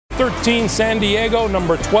13, San Diego.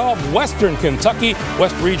 Number 12, Western Kentucky.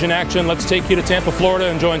 West Region action. Let's take you to Tampa, Florida,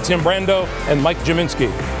 and join Tim Brando and Mike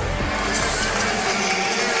Jaminski.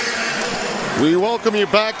 We welcome you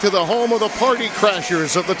back to the home of the Party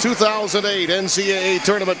Crashers of the 2008 NCAA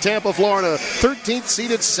Tournament, Tampa, Florida. 13th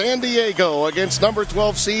seeded San Diego against number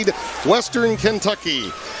 12 seed Western Kentucky.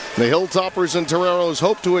 The Hilltoppers and Toreros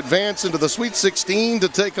hope to advance into the Sweet 16 to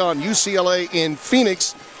take on UCLA in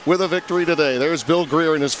Phoenix with a victory today. There's Bill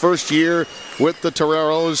Greer in his first year with the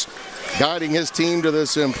Toreros, guiding his team to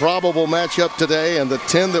this improbable matchup today, and the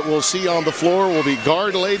 10 that we'll see on the floor will be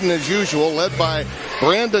guard-laden as usual, led by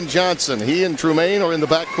Brandon Johnson. He and Trumaine are in the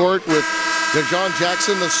backcourt with DeJon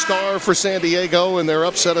Jackson, the star for San Diego in their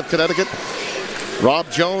upset of Connecticut.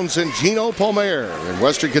 Rob Jones and Gino Palmer. And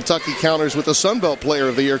Western Kentucky counters with the Sunbelt Player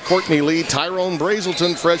of the Year, Courtney Lee, Tyrone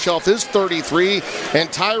Brazelton, fresh off his 33,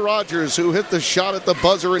 and Ty Rogers, who hit the shot at the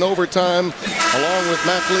buzzer in overtime, along with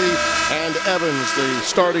Mackley and Evans, the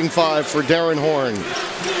starting five for Darren Horn.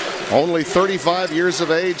 Only 35 years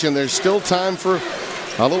of age, and there's still time for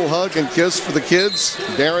a little hug and kiss for the kids.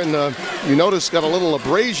 Darren, you notice, got a little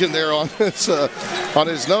abrasion there on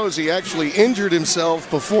his nose. He actually injured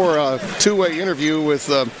himself before a two-way interview with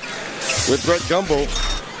Brett Gumbel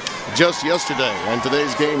just yesterday. And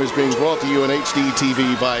today's game is being brought to you in HD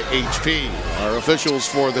TV by HP. Our officials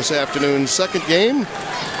for this afternoon's second game,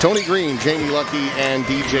 Tony Green, Jamie Lucky, and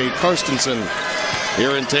DJ Karstensen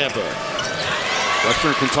here in Tampa.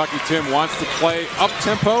 Western Kentucky, Tim, wants to play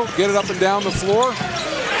up-tempo, get it up and down the floor.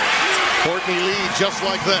 Courtney Lee, just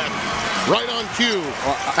like that. Right on cue.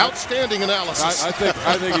 Outstanding analysis. I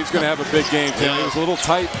think he's going to have a big game, Tim. It was a little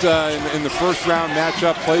tight in the first round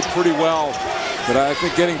matchup, played pretty well. But I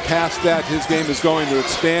think getting past that, his game is going to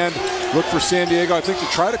expand. Look for San Diego, I think, to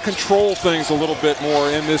try to control things a little bit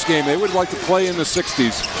more in this game. They would like to play in the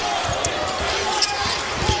 60s.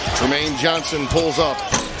 Tremaine Johnson pulls up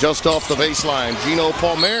just off the baseline. Gino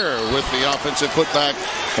Palmer with the offensive putback,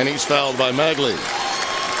 and he's fouled by Magley.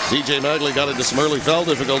 DJ Magley got into some early foul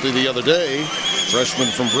difficulty the other day. Freshman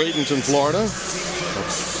from Bradenton, Florida.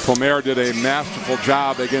 Palmer did a masterful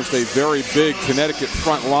job against a very big Connecticut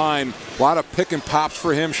front line. A lot of pick and pops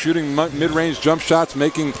for him, shooting mid-range jump shots,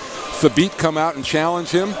 making Thabit come out and challenge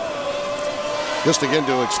him. Just again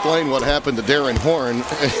to explain what happened to Darren Horn.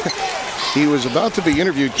 He was about to be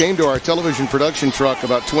interviewed, came to our television production truck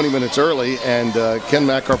about 20 minutes early, and Ken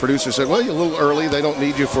Mack, our producer, said, well, you're a little early. They don't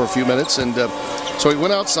need you for a few minutes. And so he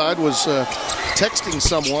went outside, was texting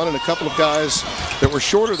someone, and a couple of guys that were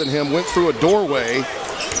shorter than him went through a doorway,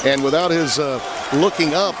 and without his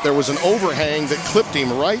looking up, there was an overhang that clipped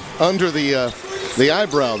him right under the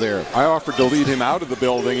eyebrow there. I offered to lead him out of the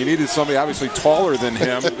building. He needed somebody obviously taller than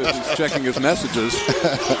him as he's checking his messages.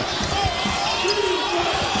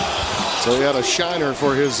 So he had a shiner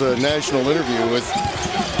for his national interview with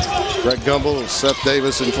Greg Gumbel, Seth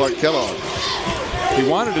Davis, and Clark Kellogg. He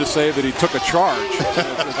wanted to say that he took a charge.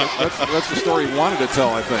 That's the story he wanted to tell,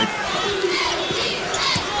 I think.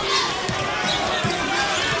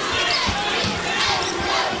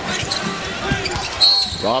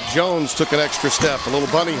 Rob Jones took an extra step, a little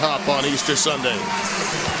bunny hop on Easter Sunday.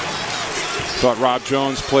 Thought Rob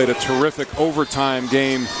Jones played a terrific overtime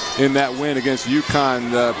game in that win against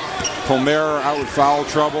UConn. Palmer out with foul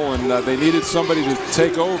trouble, and they needed somebody to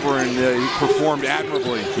take over, and he performed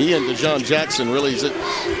admirably. He and DeJon Jackson really,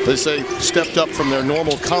 they say, stepped up from their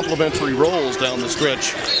normal complementary roles down the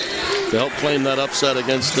stretch to help claim that upset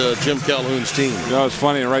against Jim Calhoun's team. You know, it's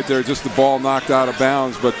funny, right there, just the ball knocked out of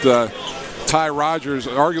bounds, but Ty Rogers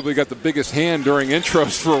arguably got the biggest hand during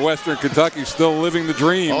intros for Western Kentucky, still living the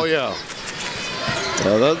dream. Oh, yeah.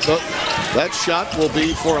 That shot will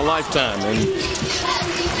be for a lifetime, and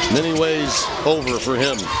many ways over for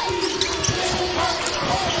him.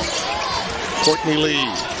 Courtney Lee,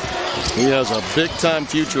 he has a big-time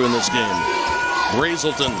future in this game.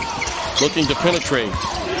 Brazelton looking to penetrate.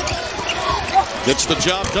 Gets the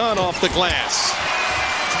job done off the glass.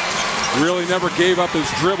 Really never gave up his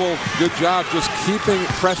dribble. Good job just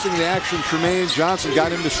pressing the action. Tremaine Johnson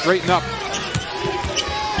got him to straighten up.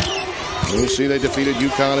 You'll see they defeated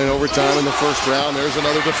UConn in overtime in the first round. There's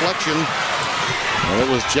another deflection. And it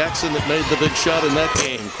was Jackson that made the big shot in that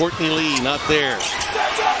game. Courtney Lee not there.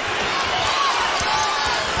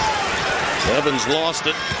 Evans lost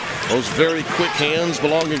it. Those very quick hands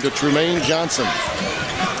belonging to Tremaine Johnson.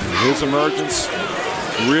 His emergence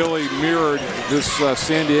really mirrored this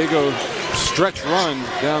San Diego stretch run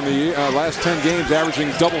down the last 10 games,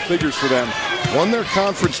 averaging double figures for them. Won their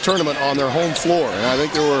conference tournament on their home floor, and I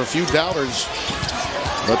think there were a few doubters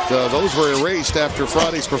But those were erased after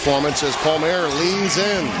Friday's performance as Palmer leans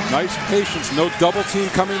in. Nice patience. No double team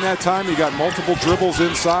coming that time. He got multiple dribbles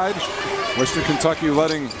inside. Western Kentucky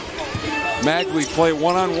letting Magley play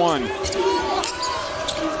one-on-one.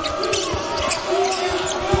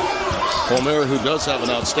 Palmer, who does have an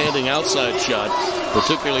outstanding outside shot,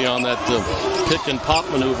 particularly on that pick and pop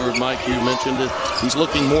maneuver, Mike, you mentioned it. He's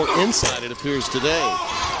looking more inside, it appears, today.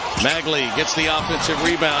 Magley gets the offensive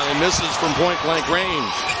rebound and misses from point-blank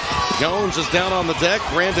range. Jones is down on the deck.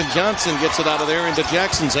 Brandon Johnson gets it out of there into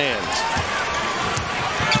Jackson's hands.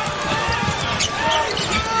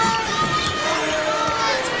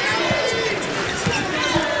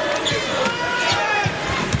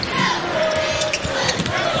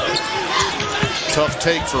 Tough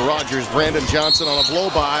take for Rogers. Brandon Johnson on a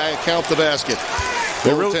blow-by. Count the basket.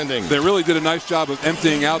 They really did a nice job of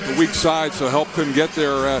emptying out the weak side, so help couldn't get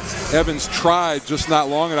there. Evans tried, just not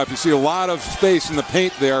long enough. You see a lot of space in the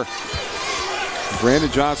paint there. Brandon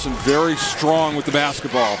Johnson very strong with the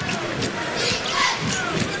basketball.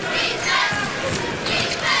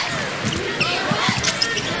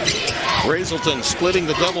 Brazelton splitting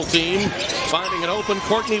the double team, finding an open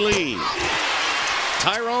Courtney Lee.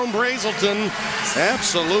 Tyrone Brazelton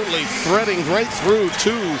absolutely threading right through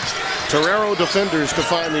two Torero defenders to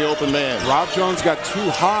find the open man. Rob Jones got too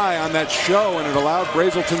high on that show, and it allowed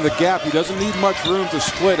Brazelton the gap. He doesn't need much room to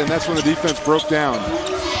split, and that's when the defense broke down.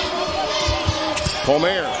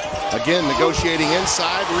 Palmer again negotiating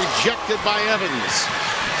inside, rejected by Evans.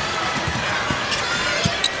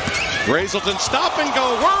 Brazelton stop and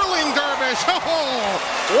go, whirling dervish. Oh,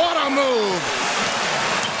 what a move.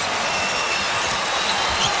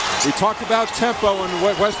 We talked about tempo,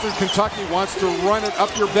 and Western Kentucky wants to run it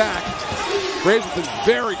up your back. Brazelton's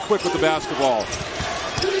very quick with the basketball.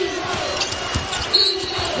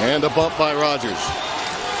 And a bump by Rogers.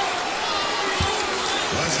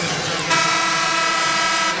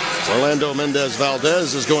 Orlando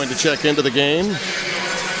Mendez-Valdez is going to check into the game.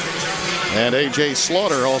 And A.J.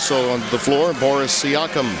 Slaughter also on the floor. Boris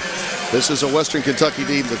Siakam. This is a Western Kentucky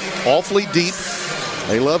team that's awfully deep.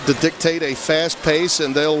 They love to dictate a fast pace,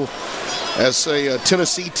 and they'll, as a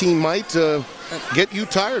Tennessee team might, get you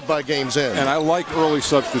tired by game's end. And I like early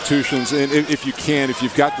substitutions, and if you can, if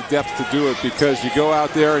you've got the depth to do it, because you go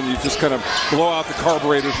out there and you just kind of blow out the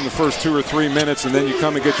carburetors in the first 2 or 3 minutes, and then you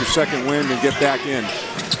come and get your second wind and get back in.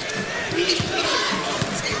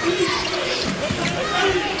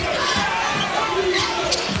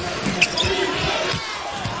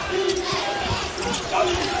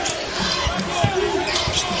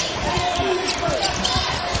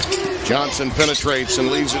 Johnson penetrates and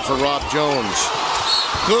leaves it for Rob Jones.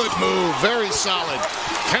 Good move, very solid.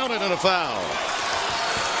 Counted and a foul.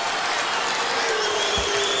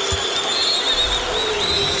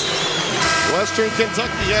 Western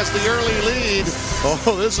Kentucky has the early lead.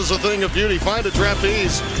 Oh, this is a thing of beauty. Find a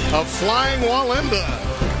trapeze. A flying Walenda.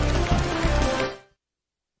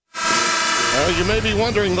 You may be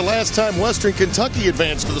wondering the last time Western Kentucky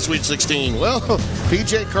advanced to the Sweet 16. Well,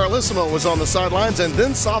 P.J. Carlissimo was on the sidelines, and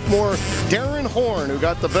then sophomore Darren Horn, who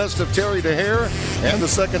got the best of Terry DeHare and the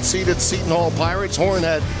second-seeded Seton Hall Pirates. Horn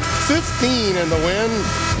had 15 in the win.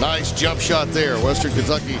 Nice jump shot there. Western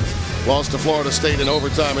Kentucky lost to Florida State in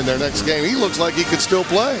overtime in their next game. He looks like he could still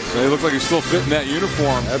play. He looks like he's still fitting that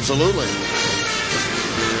uniform. Absolutely.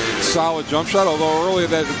 Solid jump shot, although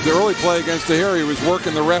the early play against DeHare, he was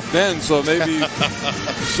working the ref then, so maybe he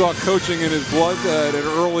saw coaching in his blood at an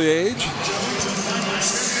early age.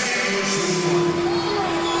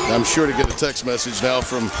 I'm sure to get a text message now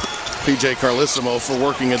from P.J. Carlissimo for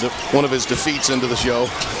working into one of his defeats into the show.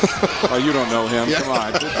 Oh, you don't know him. Yeah. Come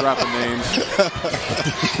on, quit dropping names.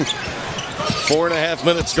 4.5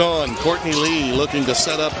 minutes gone. Courtney Lee looking to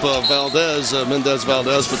set up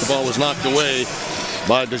Mendez-Valdez, but the ball was knocked away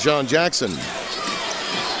by DeJon Jackson.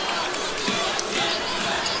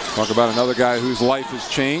 Talk about another guy whose life has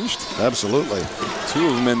changed. Absolutely. 2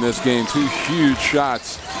 of them in this game, 2 huge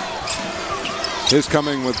shots. His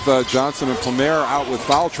coming with Johnson and Palmer out with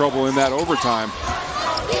foul trouble in that overtime.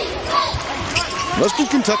 Western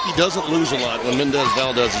Kentucky doesn't lose a lot when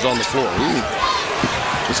Mendez-Valdez is on the floor.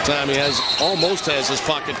 This time he almost has his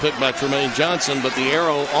pocket picked by Tremaine Johnson, but the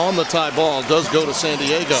arrow on the tie ball does go to San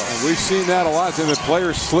Diego. And we've seen that a lot, and the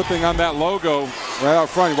players slipping on that logo right out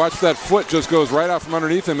front. You watch that foot just goes right out from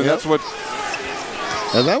underneath him, and yep. That's what.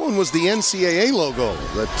 And that one was the NCAA logo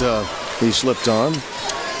that he slipped on.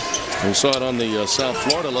 We saw it on the South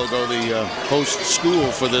Florida logo, the host school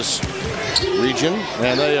for this region,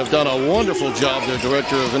 and they have done a wonderful job. Their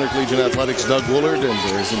director of intercollegiate athletics, Doug Woolard, and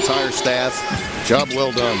his entire staff. Job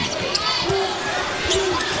well done.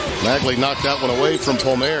 Magley knocked that one away from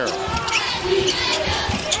Palmer.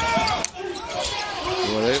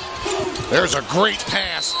 There's a great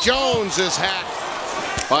pass. Jones is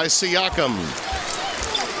hacked by Siakam.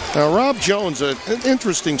 Now, Rob Jones, an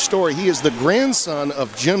interesting story. He is the grandson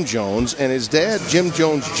of Jim Jones, and his dad, Jim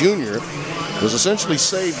Jones Jr., was essentially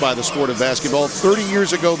saved by the sport of basketball 30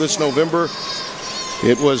 years ago this November.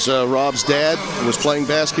 It was Rob's dad was playing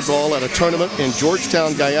basketball at a tournament in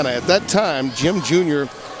Georgetown, Guyana. At that time, Jim Jr.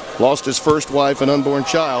 lost his first wife and unborn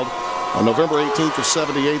child. On November 18th of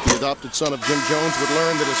 '78, the adopted son of Jim Jones would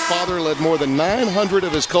learn that his father led more than 900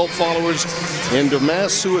 of his cult followers into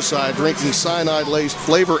mass suicide drinking cyanide-laced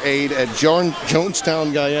Flavor Aid at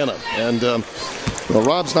Jonestown, Guyana. And well,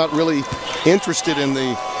 Rob's not really interested in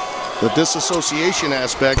the disassociation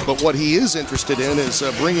aspect, but what he is interested in is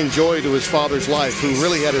bringing joy to his father's life, who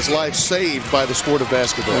really had his life saved by the sport of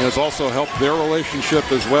basketball. And it's also helped their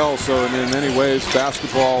relationship as well. So in many ways,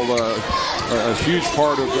 basketball, a huge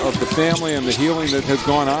part of the family and the healing that has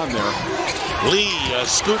gone on there. Lee, a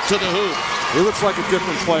scoop to the hoop. He looks like a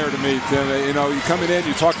different player to me, Tim. You know, you coming in,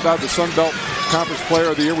 you talked about the Sun Belt Conference Player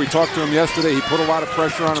of the Year. We talked to him yesterday. He put a lot of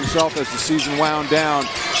pressure on himself as the season wound down,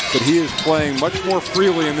 but he is playing much more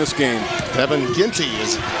freely in this game. Evan Ginty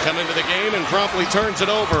is coming to the game and promptly turns it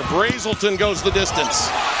over. Brazelton goes the distance.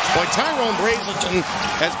 Boy, Tyrone Brazelton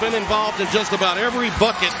has been involved in just about every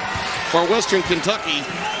bucket for Western Kentucky.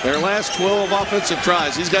 Their last 12 offensive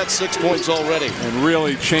tries. He's got 6 points already. And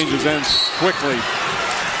really changes ends quickly.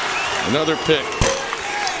 Another pick.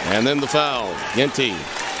 And then the foul. Ginty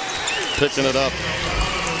picking it up.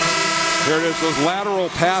 There it is, those lateral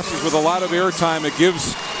passes with a lot of airtime. It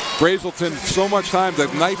gives Brazelton so much time to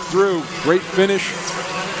knife through. Great finish.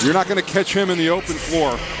 You're not going to catch him in the open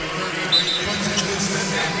floor.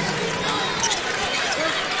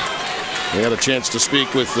 We had a chance to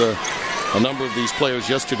speak with a number of these players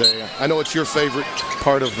yesterday. I know it's your favorite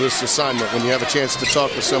part of this assignment when you have a chance to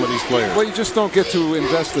talk with some of these players. Well, you just don't get to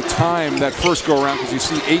invest the time that first go around because you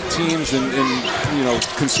see 8 teams and you know,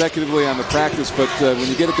 consecutively on the practice. But when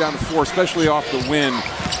you get it down to 4, especially off the win,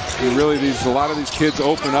 it really a lot of these kids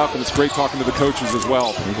open up, and it's great talking to the coaches as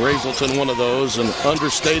well. And Brazelton, one of those, an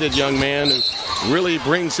understated young man who really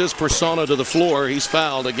brings his persona to the floor. He's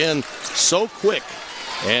fouled again so quick,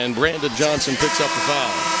 and Brandon Johnson picks up the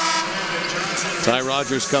foul. Ty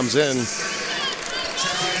Rogers comes in.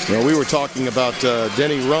 You know, we were talking about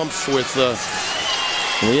Denny Rumpf with the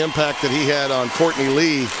impact that he had on Courtney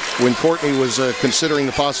Lee when Courtney was considering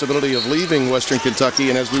the possibility of leaving Western Kentucky.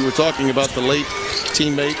 And as we were talking about the late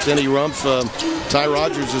teammate Denny Rumpf, Ty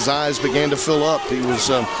Rogers' eyes began to fill up. He was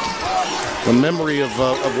a memory of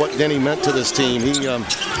what Denny meant to this team.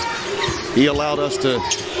 He allowed us to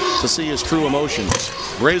see his true emotions.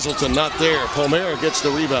 Brazelton not there. Palmer gets the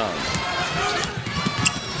rebound.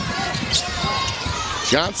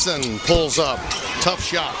 Johnson pulls up. Tough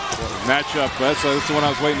shot. Matchup. That's the one I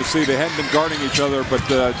was waiting to see. They hadn't been guarding each other, but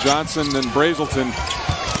Johnson and Brazelton.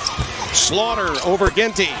 Slaughter over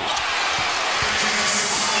Ginty.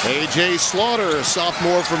 A.J. Slaughter, a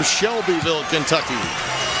sophomore from Shelbyville, Kentucky.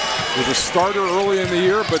 Was a starter early in the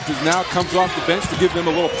year, but now comes off the bench to give them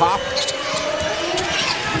a little pop.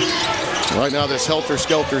 Right now, this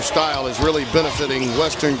helter-skelter style is really benefiting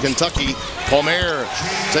Western Kentucky. Palmer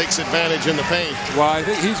takes advantage in the paint. Well, I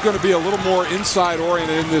think he's going to be a little more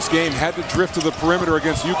inside-oriented in this game. Had to drift to the perimeter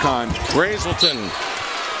against UConn. Brazelton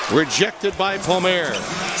rejected by Palmer.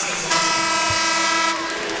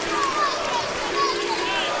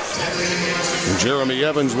 And Jeremy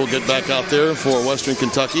Evans will get back out there for Western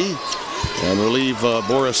Kentucky and relieve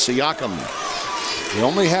Boris Siakam. They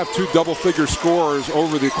only have 2 double-figure scorers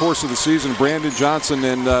over the course of the season, Brandon Johnson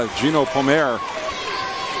and Gino Palmer.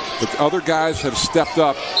 But other guys have stepped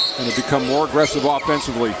up and have become more aggressive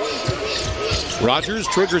offensively. Rogers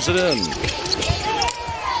triggers it in.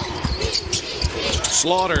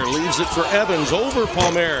 Slaughter leaves it for Evans over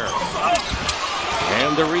Palmer.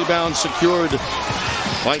 And the rebound secured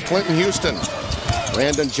by Clinton Houston.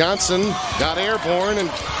 Brandon Johnson got airborne and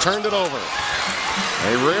turned it over.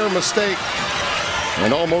 A rare mistake.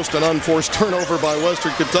 And almost an unforced turnover by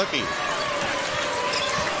Western Kentucky.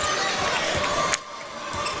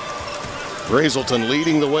 Brazelton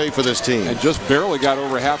leading the way for this team. And just barely got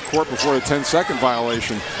over half court before a 10-second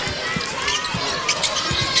violation.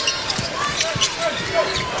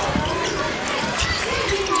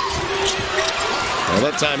 Well,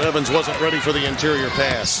 that time Evans wasn't ready for the interior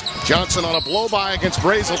pass. Johnson on a blow-by against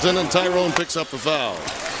Brazelton, and Tyrone picks up the foul.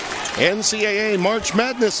 NCAA March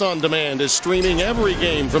Madness On Demand is streaming every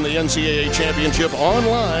game from the NCAA Championship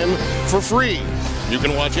online for free. You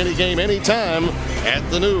can watch any game anytime at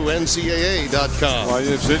the new NCAA.com. Well,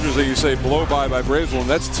 it's interesting you say blow by Brazelton.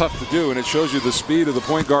 That's tough to do, and it shows you the speed of the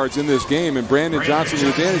point guards in this game. And Brandon Johnson, the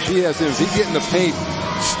advantage he has is he get in the paint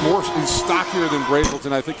more stockier than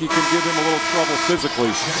Brazelton. I think he can give him a little trouble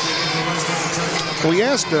physically. We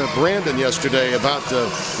asked Brandon yesterday about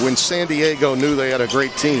when San Diego knew they had a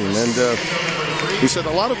great team, and he said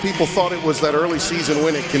a lot of people thought it was that early season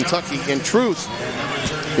win at Kentucky. In truth,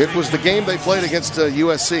 it was the game they played against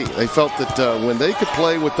USC. They felt that when they could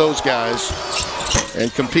play with those guys and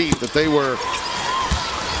compete, that they were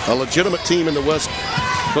a legitimate team in the West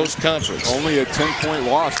Coast Conference. Only a 10-point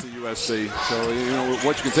loss to USC. So, you know,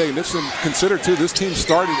 what you can take. And this consider, too, this team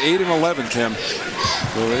started 8-11, Tim.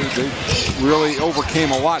 So they really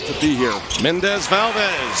overcame a lot to be here.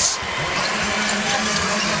 Mendez-Valdez.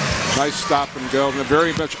 Nice stop and go. They're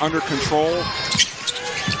very much under control.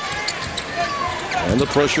 And the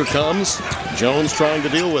pressure comes. Jones trying to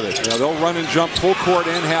deal with it. Yeah, they'll run and jump full court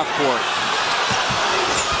and half court.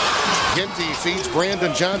 Ginty feeds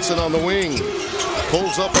Brandon Johnson on the wing.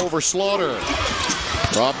 Pulls up over Slaughter.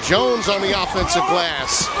 Rob Jones on the offensive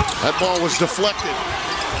glass. That ball was deflected.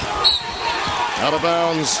 Out of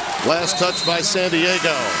bounds. Last touch by San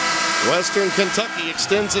Diego. Western Kentucky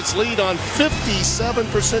extends its lead on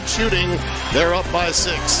 57% shooting. They're up by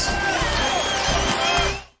 6.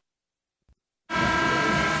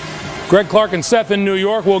 Greg Clark and Seth in New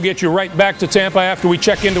York. We'll get you right back to Tampa after we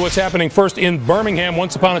check into what's happening first in Birmingham.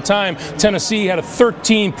 Once upon a time, Tennessee had a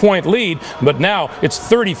 13-point lead, but now it's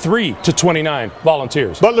 33-29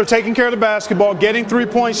 Volunteers. Butler taking care of the basketball, getting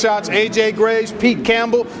three-point shots. A.J. Graves, Pete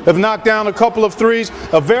Campbell have knocked down a couple of threes.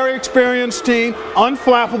 A very experienced team,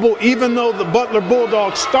 unflappable. Even though the Butler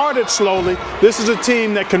Bulldogs started slowly, this is a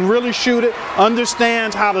team that can really shoot it,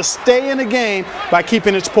 understands how to stay in a game by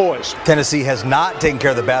keeping its poise. Tennessee has not taken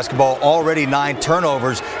care of the basketball. Already 9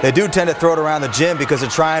 turnovers. They do tend to throw it around the gym because they're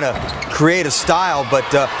trying to create a style, but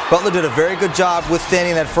Butler did a very good job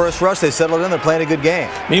withstanding that first rush. They settled in. They're playing a good game.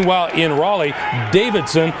 Meanwhile, in Raleigh,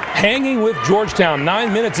 Davidson hanging with Georgetown.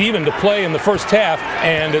 9 minutes even to play in the first half,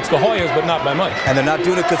 and it's the Hoyas, but not by much. And they're not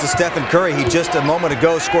doing it because of Stephen Curry. He just a moment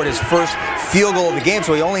ago scored his first field goal of the game,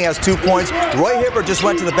 so he only has 2 points. Roy Hibbert just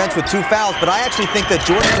went to the bench with 2 fouls, but I actually think that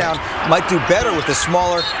Georgetown might do better with the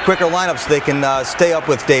smaller, quicker lineup so they can stay up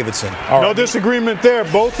with Davidson. No disagreement there.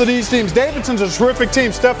 Both of these teams. Davidson's a terrific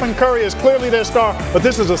team. Stephen Curry is clearly their star, but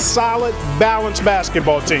this is a solid, balanced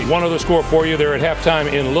basketball team. One other score for you there at halftime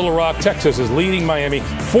in Little Rock, Texas is leading Miami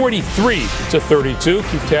 43-32.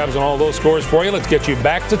 Keep tabs on all those scores for you. Let's get you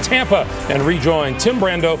back to Tampa and rejoin Tim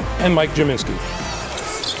Brando and Mike Jaminski.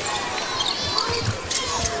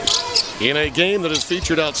 In a game that has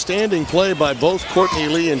featured outstanding play by both Courtney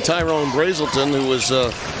Lee and Tyrone Brazelton, who was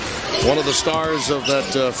one of the stars of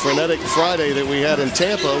that frenetic Friday that we had in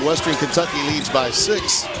Tampa. Western Kentucky leads by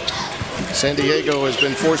 6. San Diego has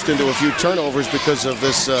been forced into a few turnovers because of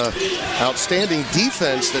this outstanding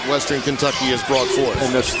defense that Western Kentucky has brought forth.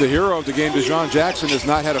 And the hero of the game, DeJon Jackson, has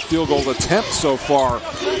not had a field goal attempt so far.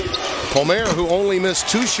 Pomer, who only missed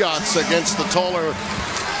 2 shots against the taller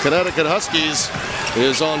Connecticut Huskies,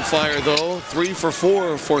 is on fire, though. 3 for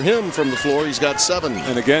 4 for him from the floor. He's got 7.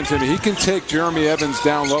 And again, Timmy, he can take Jeremy Evans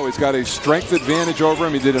down low. He's got a strength advantage over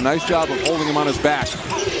him. He did a nice job of holding him on his back.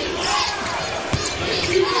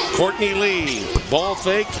 Courtney Lee, ball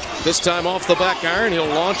fake, this time off the back iron. He'll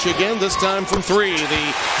launch again, this time from 3.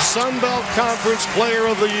 The Sun Belt Conference Player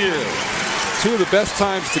of the Year. 2 of the best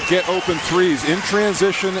times to get open threes, in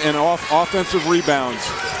transition and off offensive rebounds.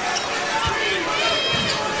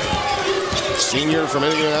 Senior from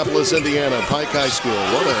Indianapolis, Indiana, Pike High School.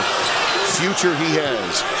 What a future he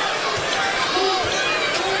has.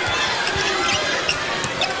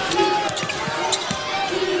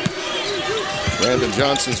 Brandon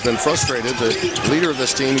Johnson's been frustrated. The leader of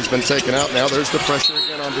this team, he's been taken out now. There's the pressure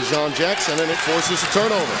again on DeJon Jackson, and it forces a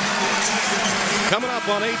turnover. Coming up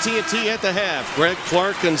on AT&T at the half, Greg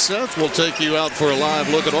Clark and Seth will take you out for a live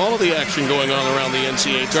look at all of the action going on around the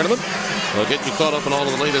NCAA tournament. We'll get you caught up on all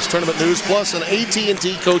of the latest tournament news, plus an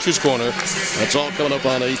AT&T Coach's Corner. That's all coming up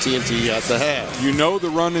on AT&T at the half. You know the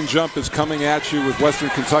run and jump is coming at you with Western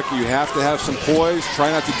Kentucky. You have to have some poise.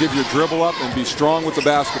 Try not to give your dribble up and be strong with the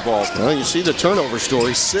basketball. Well, you see the turnover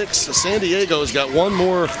story. 6. San Diego's got 1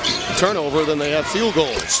 more turnover than they have field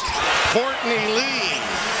goals. Courtney Lee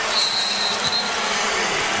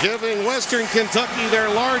giving Western Kentucky their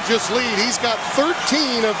largest lead. He's got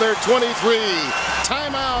 13 of their 23.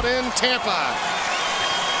 Timeout in Tampa.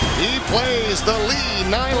 He plays the Lee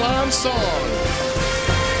Nylon song.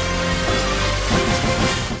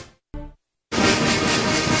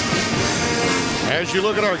 As you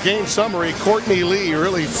look at our game summary, Courtney Lee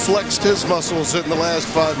really flexed his muscles in the last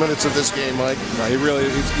 5 minutes of this game, Mike.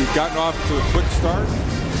 He's gotten off to a quick start,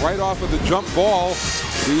 right off of the jump ball,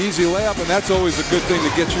 the easy layup, and that's always a good thing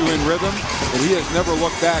to get you in rhythm. And he has never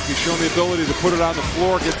looked back. He's shown the ability to put it on the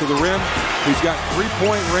floor, get to the rim. He's got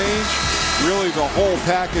three-point range, really the whole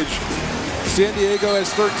package. San Diego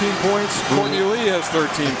has 13 points. Courtney Lee has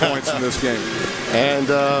 13 points in this game.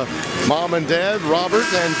 And mom and dad, Robert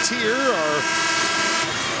and Tier, are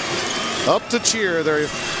up to cheer their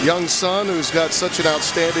young son, who's got such an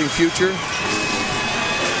outstanding future.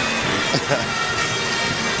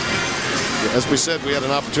 As we said, we had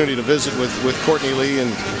an opportunity to visit with Courtney Lee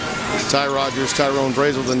and Ty Rogers, Tyrone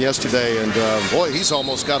Brazelton yesterday, and boy, he's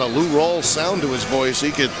almost got a Lou Rawls sound to his voice.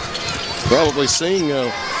 He could probably sing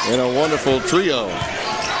in a wonderful trio.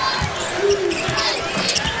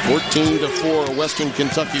 14-4 Western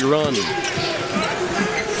Kentucky run.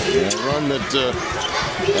 A run that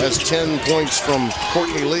has 10 points from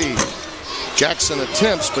Courtney Lee. Jackson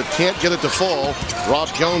attempts but can't get it to fall.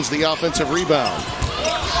 Rob Jones the offensive rebound.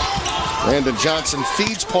 Brandon Johnson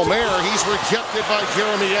feeds Palmer. He's rejected by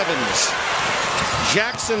Jeremy Evans.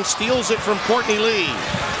 Jackson steals it from Courtney Lee.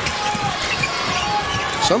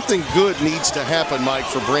 Something good needs to happen, Mike,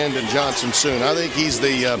 for Brandon Johnson soon. I think he's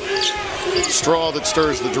the straw that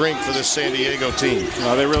stirs the drink for this San Diego team.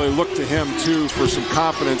 They really look to him, too, for some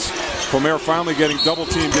confidence. Palmer finally getting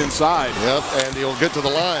double-teamed inside. Yep, and he'll get to the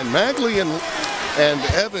line. Magley and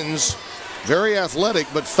Evans, very athletic,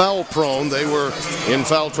 but foul-prone. They were in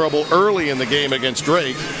foul trouble early in the game against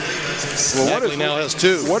Drake. Well, Magley now has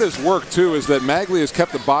 2. What has worked, too, is that Magley has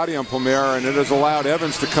kept the body on Palmer, and it has allowed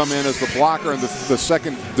Evans to come in as the blocker and the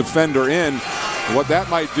second defender in. What that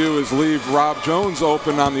might do is leave Rob Jones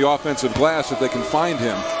open on the offensive glass if they can find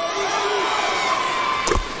him.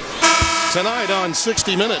 Tonight on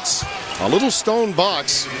 60 Minutes, a little stone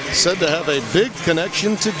box said to have a big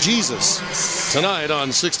connection to Jesus. Tonight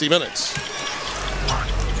on 60 Minutes.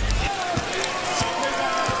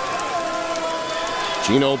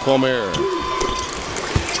 Gino Palmer.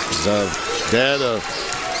 His dad, a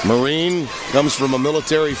Marine, comes from a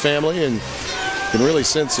military family, and can really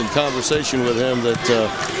sense in conversation with him that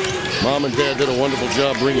mom and dad did a wonderful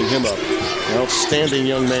job bringing him up. An outstanding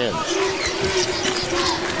young man.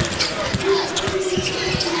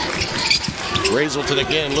 Brazelton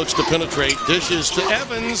again looks to penetrate, dishes to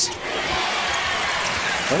Evans.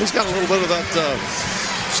 Well, he's got a little bit of that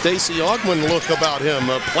Stacey Augmon look about him,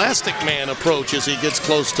 a plastic man approach as he gets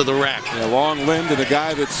close to the rack. Yeah, long-limbed and a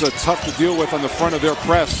guy that's tough to deal with on the front of their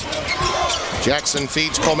press. Jackson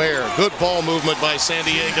feeds Palmer. Good ball movement by San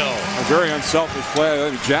Diego. A very unselfish play. I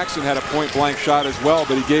think Jackson had a point-blank shot as well,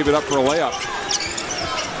 but he gave it up for a layup.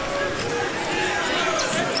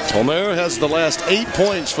 Palmer has the last 8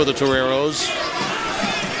 points for the Toreros.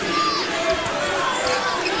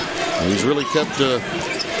 And he's really kept the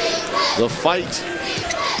fight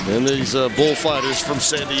in these bullfighters from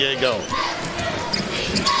San Diego.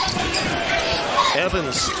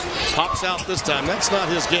 Evans pops out this time. That's not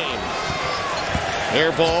his game.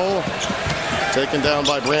 Air ball taken down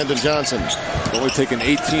by Brandon Johnson. Only taken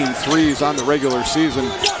 18 threes on the regular season.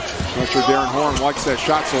 I'm sure Darren Horn likes that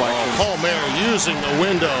shot selection. Palmer using the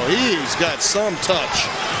window. He's got some touch.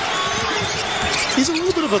 He's a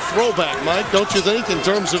little bit of a throwback, Mike, don't you think, in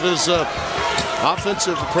terms of his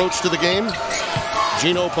offensive approach to the game?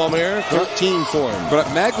 Gino Palmer, 13 for him. But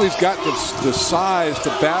Magley's got the size to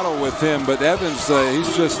battle with him, but Evans,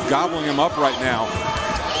 he's just gobbling him up right now.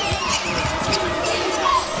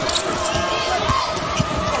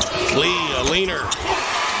 Lee, a leaner.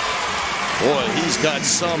 Boy, he's got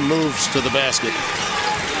some moves to the basket.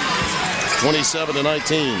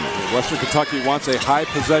 27-19. Western Kentucky wants a high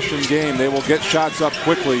possession game. They will get shots up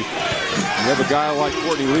quickly. You have a guy like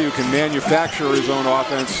Courtney Lee who can manufacture his own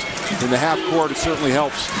offense. In the half court, it certainly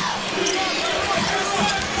helps.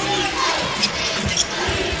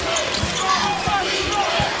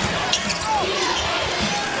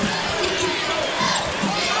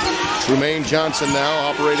 Trumaine Johnson now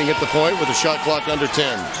operating at the point with a shot clock under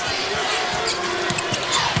 10.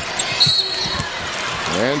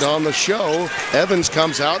 And on the show, Evans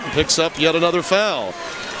comes out and picks up yet another foul.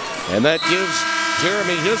 And that gives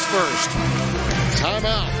Jeremy his first.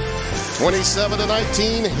 Timeout.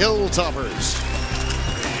 27-19, Hilltoppers.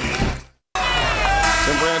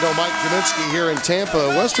 Tim Brando, Mike Kaminsky here in Tampa.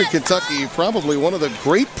 Western Kentucky, probably one of the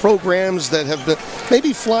great programs that have been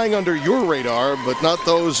maybe flying under your radar, but not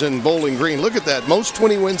those in Bowling Green. Look at that. Most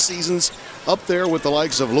 20-win seasons up there with the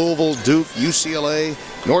likes of Louisville, Duke, UCLA,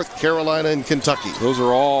 North Carolina, and Kentucky. Those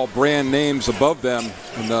are all brand names above them,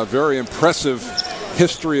 and a very impressive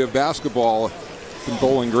history of basketball in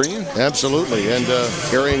Bowling Green. Absolutely, and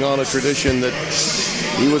carrying on a tradition that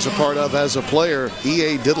he was a part of as a player.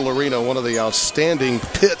 E.A. Diddle Arena, one of the outstanding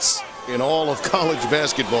pits in all of college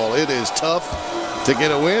basketball. It is tough to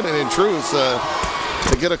get a win, and in truth,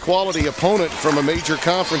 to get a quality opponent from a major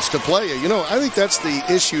conference to play you. You know, I think that's the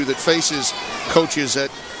issue that faces coaches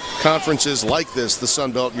at conferences like this, the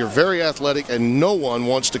Sun Belt. You're very athletic, and no one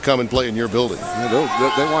wants to come and play in your building.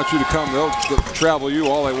 Yeah, they want you to come. They'll travel you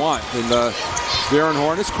all they want. And Darren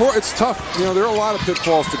Horn, it's tough. You know, there are a lot of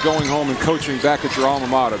pitfalls to going home and coaching back at your alma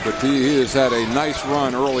mater, but he has had a nice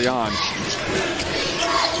run early on.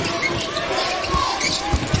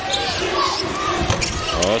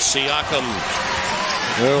 Oh, Siakam.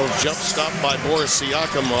 Well, jump stop by Boris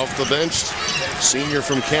Siakam off the bench. Senior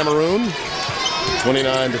from Cameroon.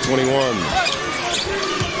 29-21.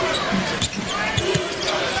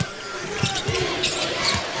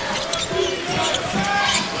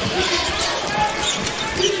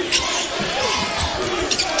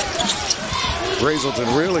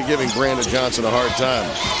 Brazelton really giving Brandon Johnson a hard time.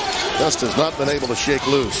 Just has not been able to shake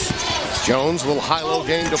loose. Jones, little high-low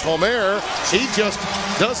game to Palmer. He just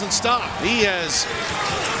doesn't stop. He has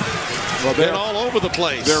been all over the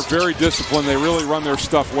place. They're very disciplined. They really run their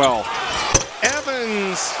stuff well.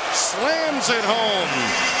 Evans slams it home.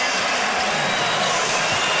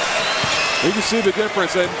 You can see the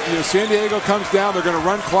difference. And, you know, San Diego comes down. They're going to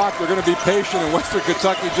run clock. They're going to be patient. And Western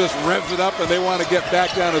Kentucky just revs it up, and they want to get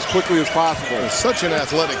back down as quickly as possible. It's such an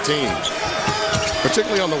athletic team,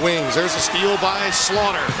 particularly on the wings. There's a steal by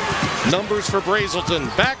Slaughter. Numbers for Brazelton.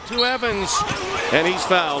 Back to Evans, and he's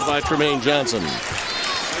fouled by Tremaine Johnson.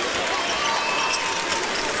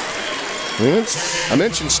 I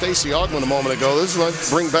mentioned Stacey Augmon a moment ago. This might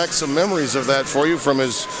bring back some memories of that for you from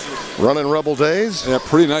his running Rebel days. Yeah,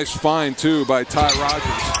 pretty nice find, too, by Ty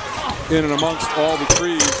Rogers in and amongst all the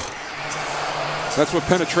trees. That's what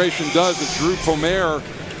penetration does. It drew Palmer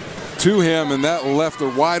to him, and that left a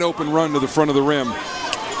wide-open run to the front of the rim.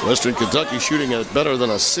 Western Kentucky shooting at better than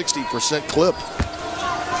a 60% clip.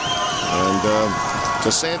 And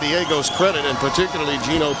to San Diego's credit, and particularly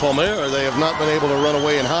Gino Palmer, they have not been able to run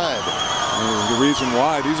away and hide. And the reason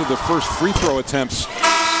why, these are the first free throw attempts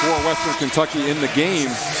for Western Kentucky in the game.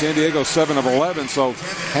 San Diego 7 of 11, so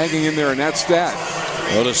hanging in there in that stat.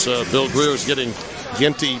 Notice Bill Greer's getting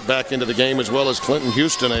Ginty back into the game, as well as Clinton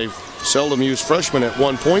Houston, a seldom used freshman at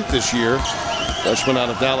one point this year. Freshman out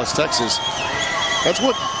of Dallas, Texas. That's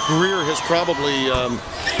what Greer has probably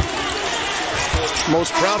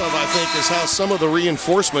most proud of, I think, is how some of the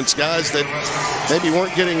reinforcements, guys that maybe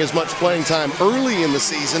weren't getting as much playing time early in the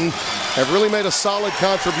season, have really made a solid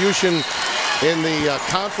contribution in the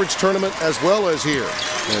conference tournament as well as here.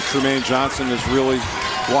 Yeah, Tremaine Johnson has really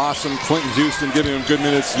blossomed. Clinton Houston giving him good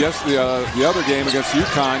minutes. Yes, the other game against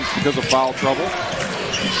UConn because of foul trouble.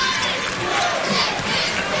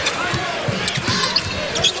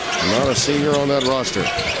 Not a senior on that roster.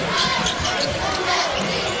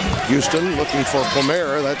 Houston looking for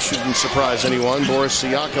Palmer. That shouldn't surprise anyone. Boris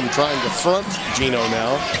Siakam trying to front Gino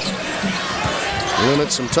now. Limit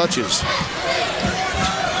some touches.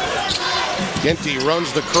 Ginty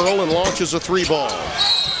runs the curl and launches a three ball.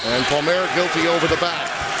 And Palmer guilty over the back.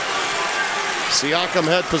 Siakam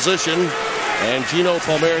had position, and Gino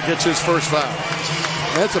Palmer gets his first foul.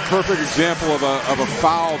 That's a perfect example of a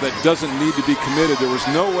foul that doesn't need to be committed. There was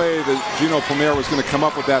no way that Gino Palmer was going to come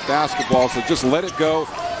up with that basketball, so just let it go,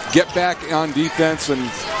 get back on defense, and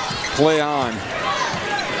play on.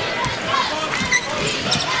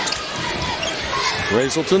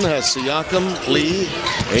 Brazelton has Siakam, Lee,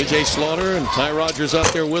 A.J. Slaughter, and Ty Rogers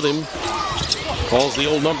out there with him. Calls the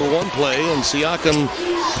old number one play, and Siakam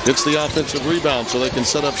gets the offensive rebound so they can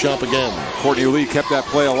set up shop again. Courtney Lee kept that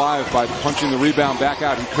play alive by punching the rebound back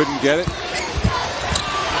out. He couldn't get it.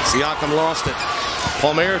 Siakam lost it.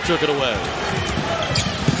 Palmer took it away.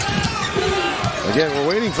 Again, we're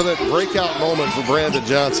waiting for that breakout moment for Brandon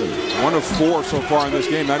Johnson. 1 of 4 so far in this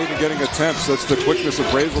game, not even getting attempts. That's the quickness of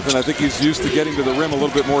Brazelton. I think he's used to getting to the rim a little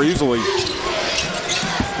bit more easily.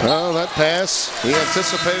 Well, that pass, he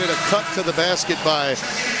anticipated a cut to the basket by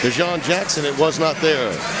DeJon Jackson. It was not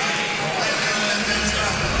there.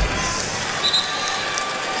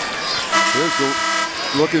 Here's the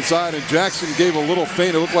look inside, and Jackson gave a little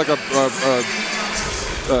feint. It looked like a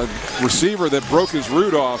receiver that broke his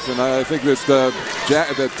root off, and I think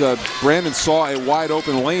that Brandon saw a wide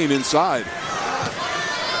open lane inside.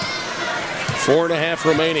 4.5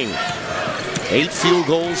 remaining. 8 field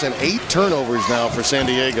goals and 8 turnovers now for San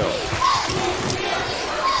Diego.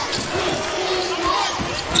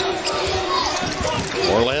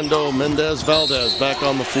 Orlando Mendez Valdez back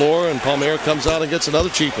on the floor, and Palmer comes out and gets another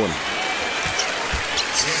cheap one.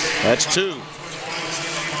 That's 2.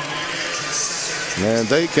 And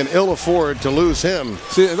they can ill afford to lose him.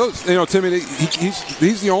 See, those, Timmy,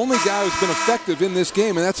 he's the only guy who's been effective in this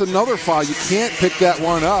game, and that's another foul. You can't pick that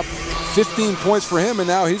one up. 15 points for him, and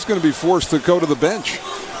now he's going to be forced to go to the bench.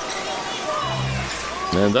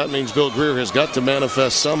 And that means Bill Greer has got to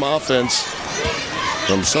manifest some offense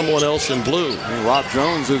from someone else in blue. And Rob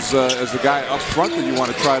Jones is the guy up front that you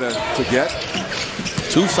want to try to get.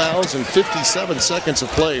 2 fouls and 57 seconds of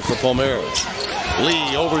play for Palmer.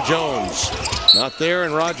 Lee over Jones. Not there,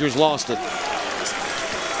 and Rogers lost it.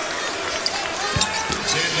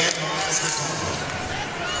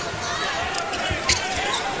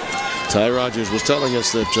 Ty Rogers was telling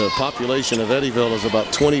us that population of Eddyville is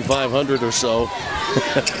about 2,500 or so.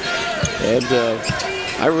 And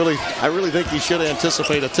I really think he should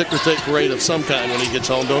anticipate a ticker-tape parade of some kind when he gets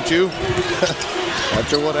home, don't you?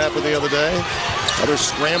 After what happened the other day. Another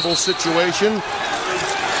scramble situation.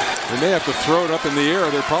 They may have to throw it up in the air.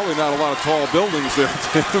 There are probably not a lot of tall buildings there,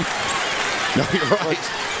 Tim. No, you're right.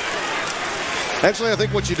 Actually, I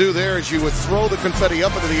think what you do there is you would throw the confetti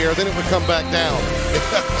up into the air, then it would come back down.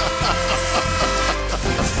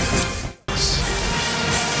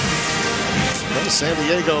 San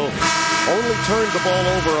Diego only turned the ball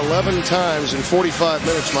over 11 times in 45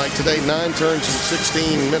 minutes, Mike. Today, 9 turns in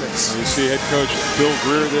 16 minutes. You see head coach Bill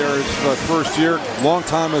Greer there, his first year,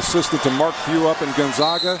 longtime assistant to Mark Few up in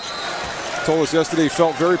Gonzaga. Told us yesterday he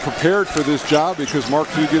felt very prepared for this job because Mark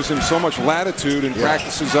Few gives him so much latitude in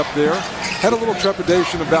practices up there. Had a little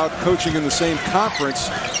trepidation about coaching in the same conference,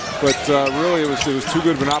 but really it was too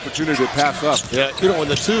good of an opportunity to pass up. Yeah,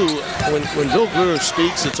 when Bill Greer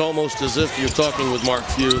speaks, it's almost as if you're talking with Mark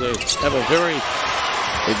Few. They have a very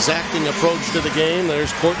exacting approach to the game.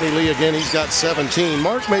 There's Courtney Lee again. He's got 17.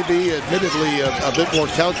 Mark may be admittedly a bit more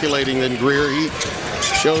calculating than Greer. He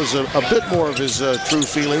shows a bit more of his true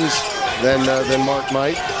feelings than Mark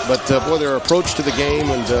might. But boy, their approach to the game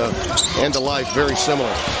and to life very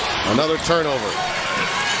similar. Another turnover.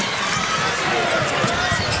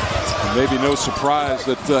 Maybe no surprise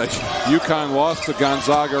that UConn lost to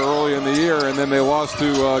Gonzaga early in the year, and then they lost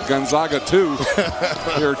to Gonzaga 2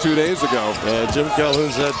 here 2 days ago. Jim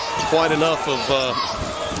Calhoun's had quite enough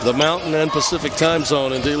of the Mountain and Pacific time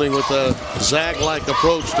zone in dealing with a zag-like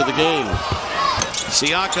approach to the game.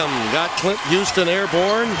 Siakam got Clint Houston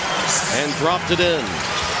airborne and dropped it in.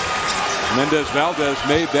 Mendez Valdez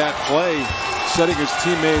made that play, setting his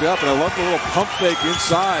teammate up, and I love the little pump fake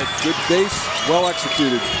inside. Good base, well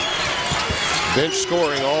executed. Bench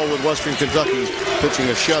scoring, all with Western Kentucky pitching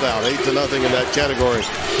a shutout, 8-0 in that category.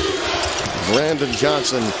 Brandon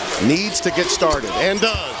Johnson needs to get started, and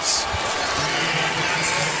does.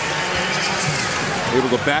 Able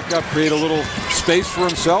to back up, create a little space for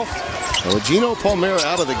himself. With Gino Palmer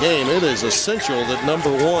out of the game, it is essential that number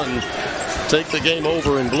 1 take the game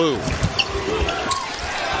over in blue.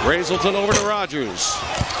 Brazelton over to Rogers.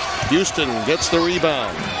 Houston gets the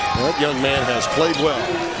rebound. That young man has played well.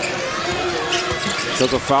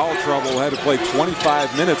 Because of foul trouble, had to play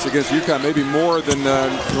 25 minutes against UConn, maybe more than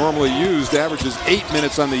normally used. Averages 8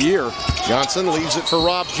 minutes on the year. Johnson leaves it for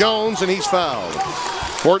Rob Jones, and he's fouled.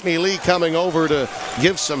 Courtney Lee coming over to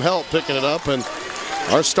give some help, picking it up, and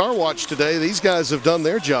our Star Watch today, these guys have done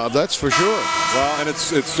their job, that's for sure. Well, and it's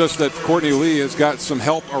just that Courtney Lee has got some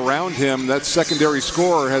help around him. That secondary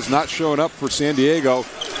scorer has not shown up for San Diego.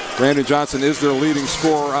 Brandon Johnson is their leading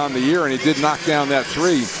scorer on the year, and he did knock down that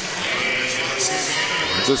 3.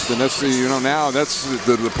 Now that's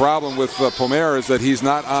the problem with Palmer is that he's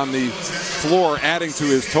not on the floor adding to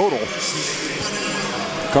his total.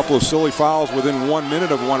 A couple of silly fouls within 1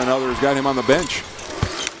 minute of one another has got him on the bench.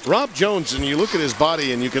 Rob Jones, and you look at his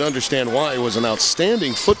body and you can understand why. He was an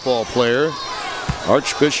outstanding football player.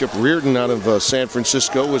 Archbishop Reardon out of San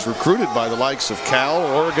Francisco was recruited by the likes of Cal,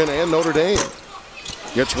 Oregon, and Notre Dame.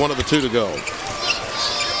 Gets one of the 2 to go.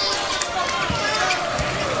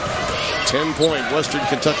 10-point Western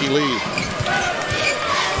Kentucky lead.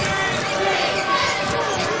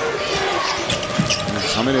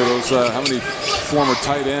 How many former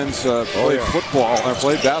tight ends played football or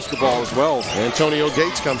played basketball as well? Antonio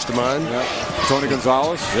Gates comes to mind. Yeah. Tony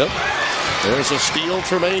Gonzalez. Yep. There's a steal.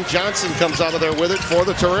 Tremaine Johnson comes out of there with it for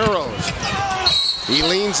the Toreros. He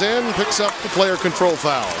leans in, picks up the player control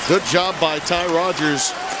foul. Good job by Ty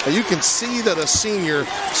Rogers. You can see that a senior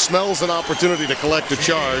smells an opportunity to collect a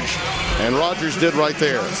charge, and Rogers did right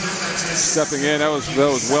there. Stepping in, that was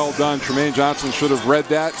well done. Tremaine Johnson should have read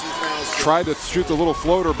that. Tried to shoot the little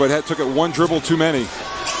floater, but took it one dribble too many.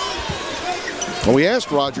 Well, we asked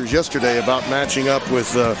Rogers yesterday about matching up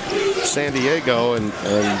with San Diego and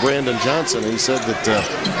Brandon Johnson. He said that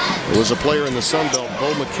there was a player in the Sun Belt,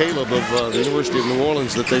 Bo McCaleb of the University of New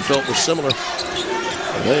Orleans, that they felt was similar.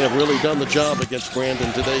 And they have really done the job against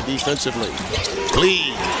Brandon today defensively.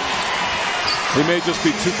 Lee. He may just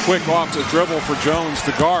be too quick off the dribble for Jones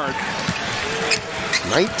to guard.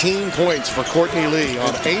 19 points for Courtney Lee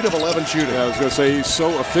on 8 of 11 shooting. Yeah, I was going to say he's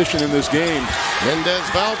so efficient in this game. Mendez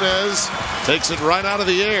Valdez takes it right out of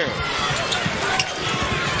the air.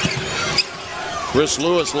 Chris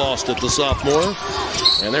Lewis lost it, the sophomore.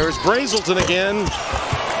 And there's Brazelton again.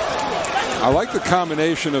 I like the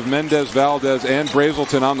combination of Mendez Valdez and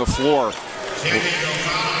Brazelton on the floor.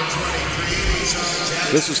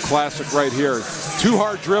 This is classic right here. 2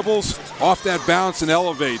 hard dribbles, off that bounce and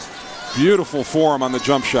elevate. Beautiful form on the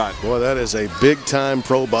jump shot. Boy, that is a big-time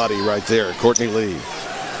pro body right there, Courtney Lee.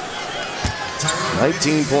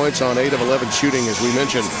 19 points on 8 of 11 shooting, as we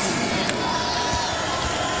mentioned.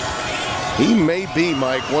 He may be,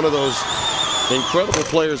 Mike, one of those incredible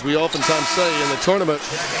players we oftentimes say in the tournament.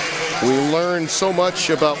 We learn so much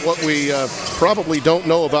about what we probably don't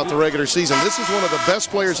know about the regular season. This is one of the best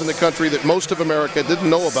players in the country that most of America didn't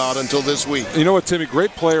know about until this week. You know what, Timmy?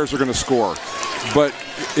 Great players are going to score. But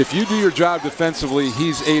if you do your job defensively,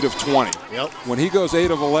 he's 8 of 20. Yep. When he goes 8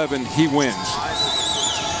 of 11, he wins.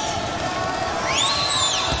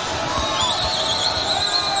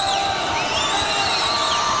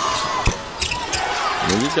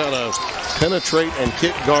 And you've got to penetrate and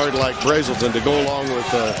kick guard like Brazelton to go along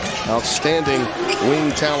with outstanding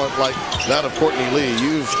wing talent like that of Courtney Lee.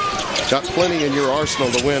 You've got plenty in your arsenal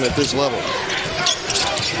to win at this level.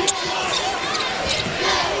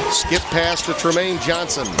 Skip pass to Tremaine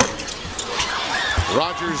Johnson.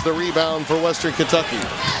 Rogers the rebound for Western Kentucky.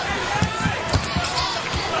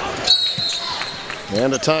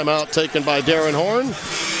 And a timeout taken by Darren Horn.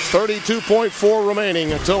 32.4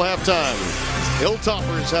 remaining until halftime.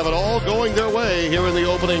 Hilltoppers have it all going their way here in the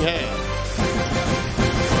opening half.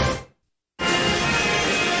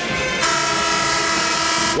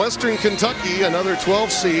 Western Kentucky, another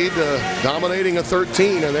 12 seed, dominating a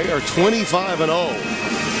 13, and they are 25-0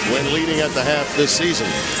 when leading at the half this season.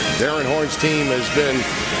 Darren Horn's team has been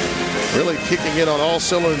really kicking in on all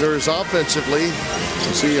cylinders offensively.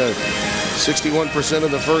 You see a 61%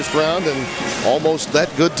 in the first round and almost that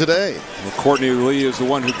good today. Well, Courtney Lee is the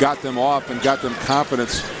one who got them off and got them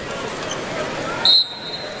confidence.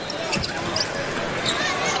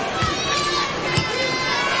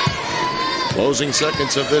 Closing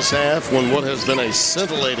seconds of this half when what has been a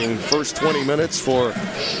scintillating first 20 minutes for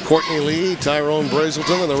Courtney Lee, Tyrone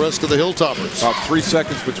Brazelton, and the rest of the Hilltoppers. About 3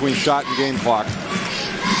 seconds between shot and game clock.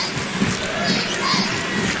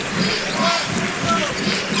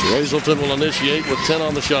 Brazelton will initiate with 10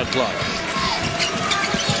 on the shot clock.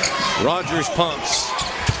 Rogers pumps.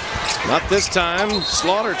 Not this time.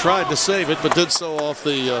 Slaughter tried to save it, but did so off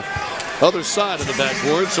the other side of the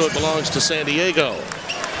backboard, so it belongs to San Diego.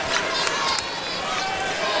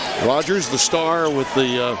 Rogers, the star with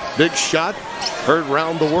the big shot, heard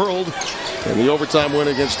round the world in the overtime win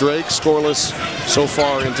against Drake, scoreless so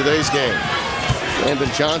far in today's game. Brandon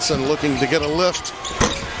Johnson looking to get a lift.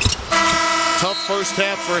 Tough first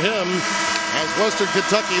half for him as Western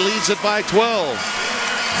Kentucky leads it by 12.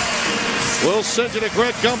 We'll send you to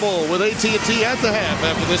Greg Gumbel with AT&T at the half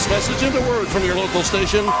after this message and a word from your local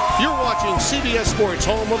station. You're watching CBS Sports,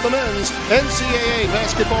 home of the men's NCAA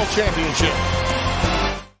basketball championship.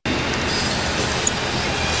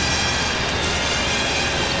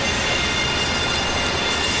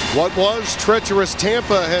 What was treacherous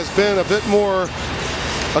Tampa has been a bit more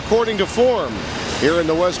according to form. Here in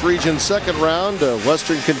the West Region second round,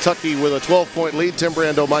 Western Kentucky with a 12-point lead. Tim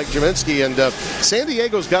Brando, Mike Jaminski, and San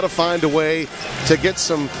Diego's got to find a way to get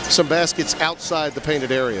some baskets outside the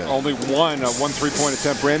painted area. Only one 3-point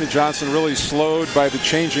attempt. Brandon Johnson really slowed by the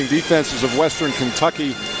changing defenses of Western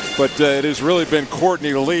Kentucky, but it has really been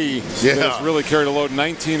Courtney Lee that has really carried a load.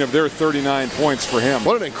 19 of their 39 points for him.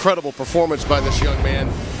 What an incredible performance by this young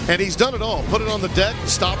man. And he's done it all. Put it on the deck,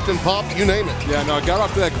 stopped and popped, you name it. Yeah, no, got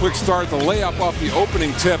off to that quick start, the layup off the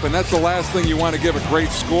opening tip, and that's the last thing you want to give a great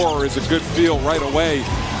scorer is a good feel right away.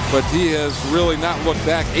 But he has really not looked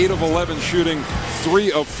back. 8 of 11 shooting,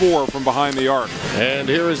 3 of 4 from behind the arc. And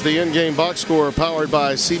here is the in-game box score powered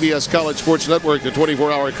by CBS College Sports Network, the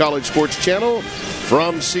 24-hour college sports channel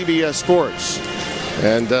from CBS Sports.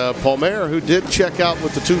 And Palmer, who did check out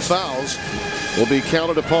with the 2 fouls, will be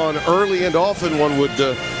counted upon early and often, one would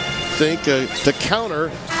think, to counter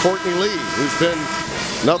Courtney Lee, who's been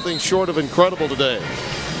nothing short of incredible today.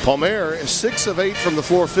 Palmer is 6 of 8 from the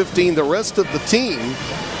floor, 15. The rest of the team,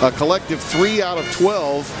 a collective 3 out of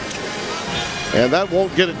 12. And that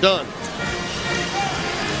won't get it done.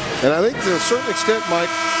 And I think to a certain extent, Mike,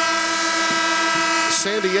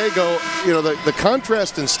 San Diego, you know, the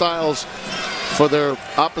contrast in styles for their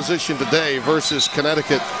opposition today versus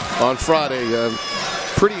Connecticut on Friday,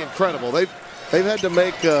 pretty incredible. They've had to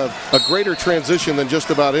make a greater transition than just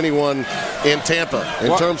about anyone in Tampa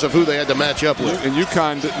in terms of who they had to match up with. And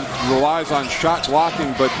UConn relies on shot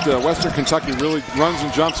blocking, but Western Kentucky really runs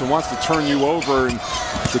and jumps and wants to turn you over. And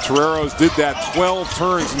the Toreros did that 12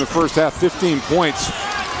 turns in the first half, 15 points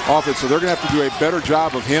off it. So they're going to have to do a better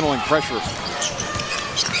job of handling pressure.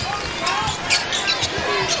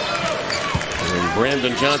 And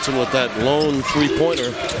Brandon Johnson with that lone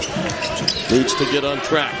three-pointer needs to get on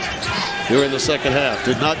track here in the second half.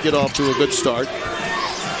 Did not get off to a good start.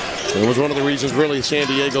 It was one of the reasons really San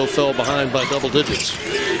Diego fell behind by double digits.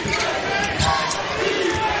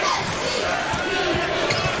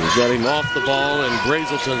 He's got him off the ball, and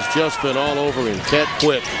Brazelton's just been all over him. Can't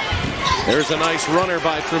quit. There's a nice runner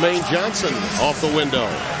by Tremaine Johnson off the window.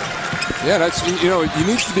 Yeah, that's, you know, he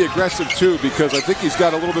needs to be aggressive too, because I think he's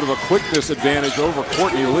got a little bit of a quickness advantage over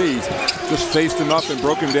Courtney Lee. Just faced him up and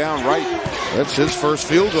broke him down right. That's his first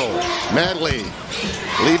field goal. Madley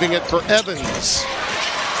leaving it for Evans.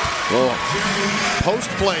 Well, post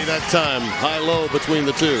play that time, high-low between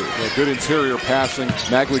the two. Yeah, good interior passing.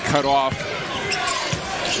 Madley cut off.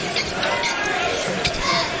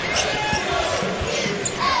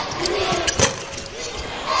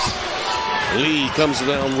 Lee comes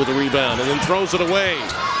down with a rebound and then throws it away.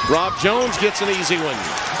 Rob Jones gets an easy one.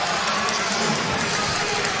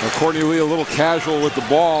 Well, Courtney Lee a little casual with the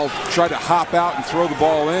ball, tried to hop out and throw the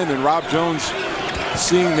ball in, and Rob Jones,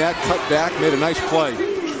 seeing that, cut back, made a nice play.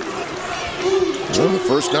 Well, the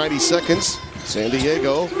first 90 seconds, San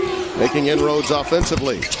Diego making inroads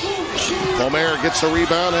offensively. Palmer gets a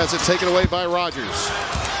rebound, has it taken away by Rogers.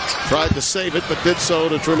 Tried to save it, but did so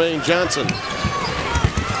to Tremaine Johnson.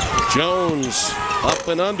 Jones up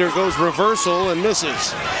and under, goes reversal and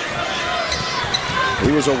misses.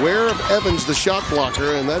 He was aware of Evans, the shot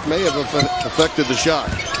blocker, and that may have affected the shot.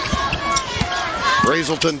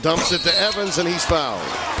 Brazelton dumps it to Evans, and he's fouled.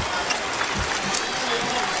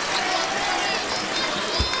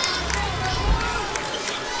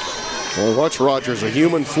 Well, watch Rogers, a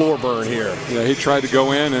human floor burn here. Yeah, he tried to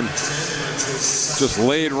go in and just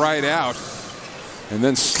laid right out, and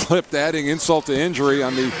then slipped, adding insult to injury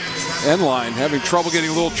on the end line, having trouble getting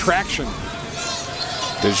a little traction.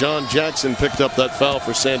 Dejon Jackson picked up that foul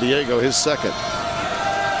for San Diego, his second.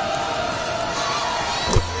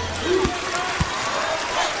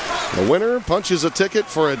 The winner punches a ticket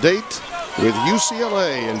for a date with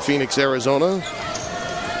UCLA in Phoenix, Arizona,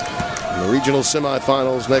 in the regional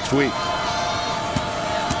semifinals next week.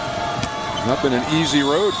 It's not been an easy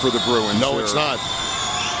road for the Bruins. No, it's not.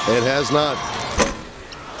 It has not.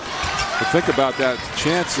 But think about that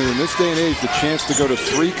chance, in this day and age, the chance to go to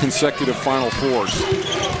 3 consecutive Final Fours.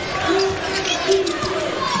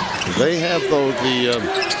 They have, though, the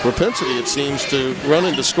propensity, it seems, to run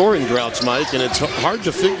into scoring droughts, Mike, and it's hard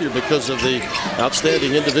to figure because of the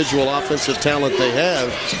outstanding individual offensive talent they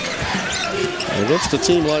have. Against a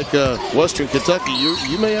team like Western Kentucky,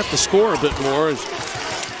 you may have to score a bit more. As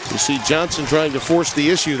you see Johnson trying to force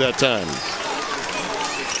the issue that time.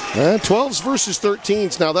 12s versus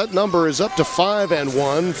 13s. Now that number is up to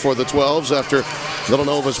 5-1 for the 12s after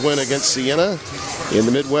Villanova's win against Siena in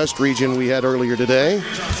the Midwest region we had earlier today.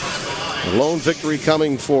 A lone victory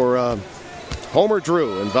coming for Homer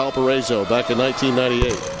Drew in Valparaiso back in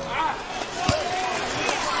 1998.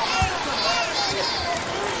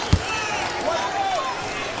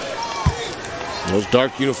 Those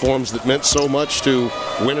dark uniforms that meant so much to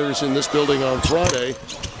winners in this building on Friday.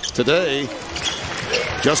 Today,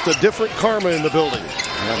 just a different karma in the building.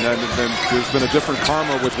 And there's been a different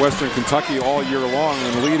karma with Western Kentucky all year long,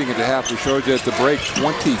 and leading into half. We showed you at the break,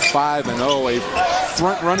 25-0, a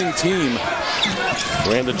front-running team.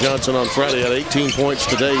 Brandon Johnson on Friday had 18 points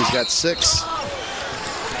today. He's got 6.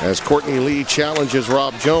 As Courtney Lee challenges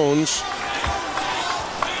Rob Jones.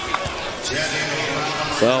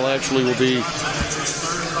 Foul actually will be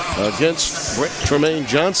against Tremaine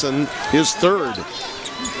Johnson, his 3rd.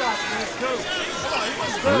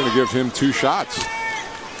 They're going to give him 2 shots.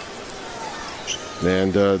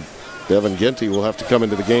 And Devin Ginty will have to come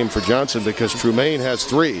into the game for Johnson because Tremaine has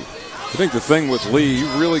 3. I think the thing with Lee, you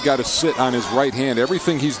really got to sit on his right hand.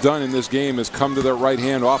 Everything he's done in this game has come to that right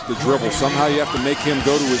hand off the dribble. Somehow you have to make him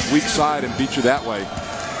go to his weak side and beat you that way.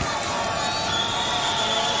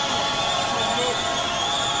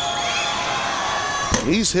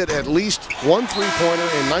 He's hit at least one three-pointer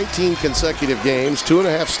in 19 consecutive games,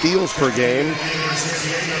 2.5 steals per game.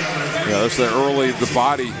 Yeah, that's the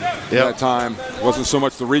body that time. Wasn't so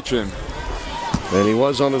much the reach in. And he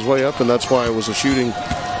was on his way up, and that's why it was a shooting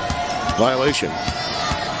violation.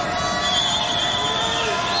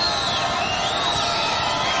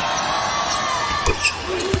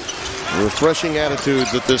 A refreshing attitude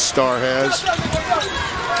that this star has.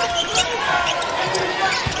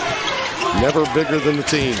 Never bigger than the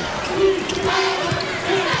team.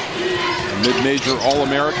 A mid-major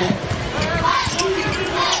All-American.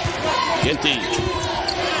 Ginty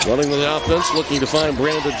running the offense, looking to find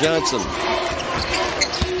Brandon Johnson.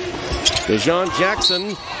 DeJon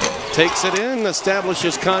Jackson takes it in,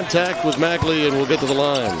 establishes contact with Magley, and will get to the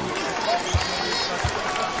line.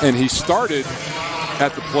 And he started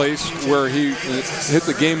at the place where he hit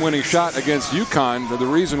the game-winning shot against UConn. But the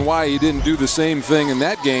reason why he didn't do the same thing in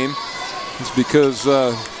that game is because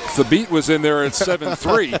Thabit was in there at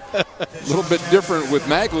 7-3. A little bit different with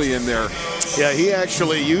Magley in there. Yeah, he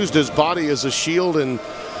actually used his body as a shield, and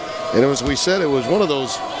as we said, it was one of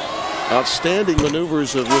those outstanding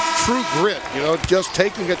maneuvers with true grit, just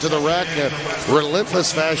taking it to the rack in a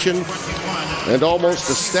relentless fashion and almost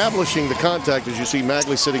establishing the contact, as you see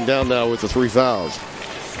Magley sitting down now with the 3 fouls.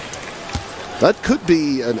 That could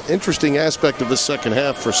be an interesting aspect of the second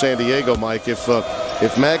half for San Diego, Mike, if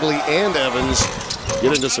Magley and Evans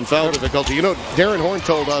get into some foul difficulty. Darren Horn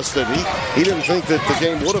told us that he didn't think that the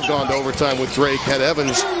game would have gone to overtime with Drake had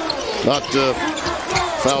Evans not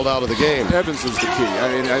fouled out of the game. Evans is the key.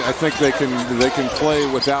 I think they can play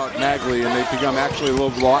without Magley, and they become actually a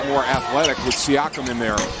lot more athletic with Siakam in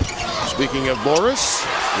there. Speaking of Morris,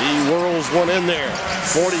 he whirls one in there,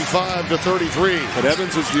 45-33. But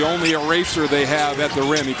Evans is the only eraser they have at the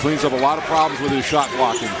rim. He cleans up a lot of problems with his shot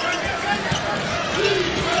blocking.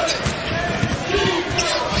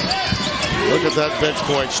 Look at that bench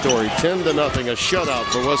point story, 10-0, a shutout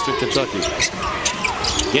for Western Kentucky.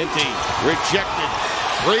 Ginty rejected.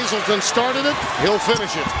 Brazelton started it. He'll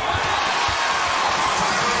finish it.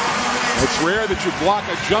 It's rare that you block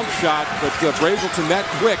a jump shot, but Brazelton that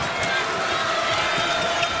quick.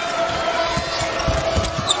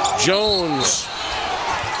 Jones.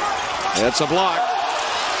 That's a block.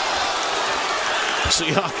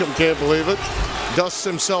 Siakam can't believe it. Dusts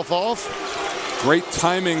himself off. Great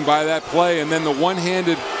timing by that play, and then the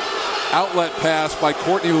one-handed outlet pass by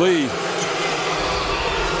Courtney Lee.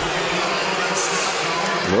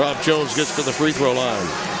 Rob Jones gets to the free throw line.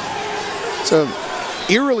 It's an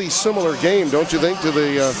eerily similar game, don't you think, to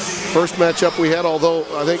the first matchup we had, although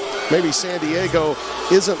I think maybe San Diego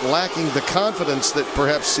isn't lacking the confidence that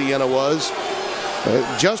perhaps Siena was.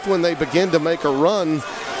 Just when they begin to make a run,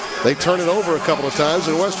 they turn it over a couple of times,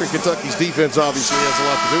 and Western Kentucky's defense obviously has a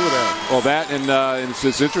lot to do with that. Well, that and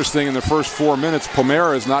it's interesting, in the first 4 minutes,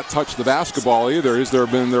 Pomera has not touched the basketball either. He's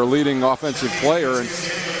been their leading offensive player, and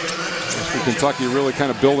Western Kentucky really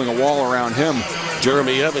kind of building a wall around him.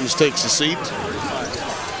 Jeremy Evans takes a seat.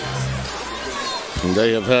 And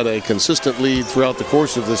they have had a consistent lead throughout the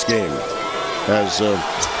course of this game as the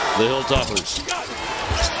Hilltoppers.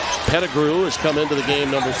 Pettigrew has come into the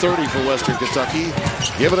game, number 30 for Western Kentucky,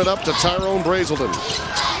 giving it up to Tyrone Brazelton.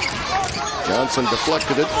 Johnson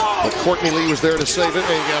deflected it, but Courtney Lee was there to save it,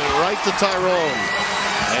 and he got it right to Tyrone.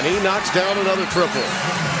 And he knocks down another triple.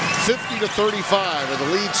 50-35, and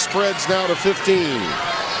the lead spreads now to 15.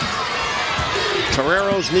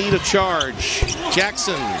 Toreros need a charge.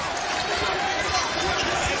 Jackson.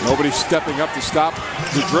 Nobody stepping up to stop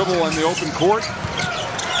the dribble on the open court.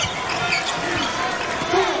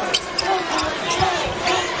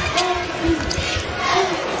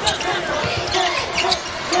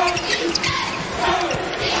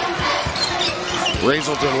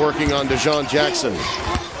 Brazelton working on DeJon Jackson.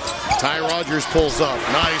 Ty Rogers pulls up.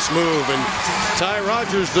 Nice move. And Ty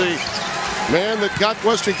Rogers, the man that got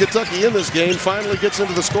Western Kentucky in this game, finally gets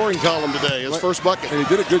into the scoring column today. His first bucket. And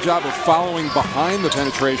he did a good job of following behind the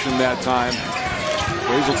penetration that time.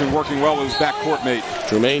 Brazelton working well with his backcourt mate.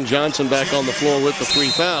 Jermaine Johnson back on the floor with the 3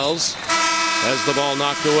 fouls. Has the ball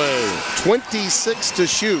knocked away. 26 to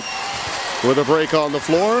shoot with a break on the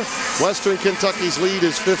floor. Western Kentucky's lead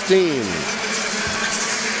is 15.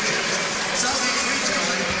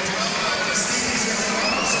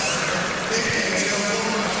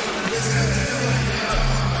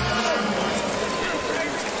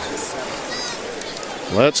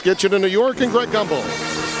 Let's get you to New York and Greg Gumbel.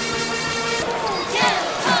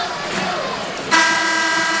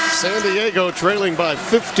 San Diego trailing by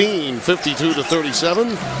 15,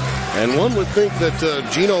 52-37. And one would think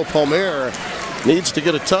that Gino Palmer needs to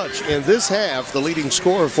get a touch. In this half, the leading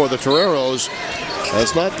scorer for the Toreros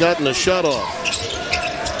has not gotten a shot off.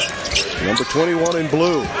 Number 21 in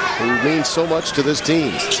blue, who means so much to this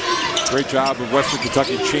team. Great job of Western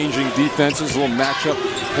Kentucky changing defenses. A little matchup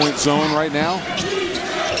point zone right now.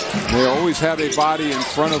 They always have a body in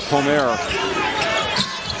front of Palmer.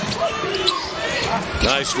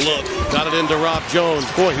 Nice look. Got it into Rob Jones.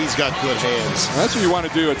 Boy, he's got good hands. That's what you want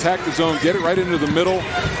to do. Attack the zone. Get it right into the middle.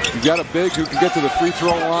 You got a big who can get to the free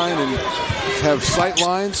throw line and have sight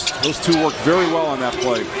lines. Those two work very well on that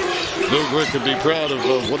play. Lou Brick could be proud of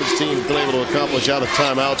what his team's been able to accomplish out of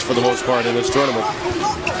timeouts for the most part in this tournament.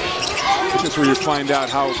 That's where you find out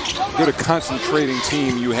how good a concentrating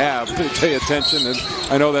team you have. Pay attention, and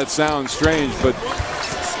I know that sounds strange, but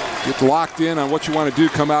get locked in on what you want to do,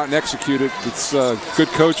 come out and execute it. It's good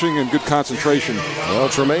coaching and good concentration. Well,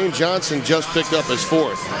 Tremaine Johnson just picked up his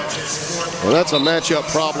fourth. And that's a matchup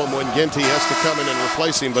problem when Ginty has to come in and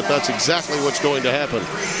replace him, but that's exactly what's going to happen.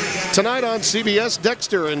 Tonight on CBS,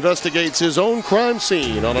 Dexter investigates his own crime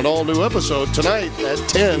scene on an all-new episode tonight at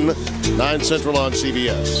 10, 9 Central on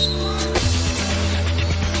CBS.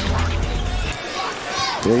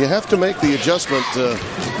 Yeah, you have to make the adjustment,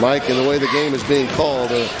 Mike, in the way the game is being called.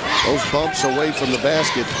 Those bumps away from the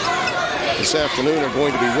basket this afternoon are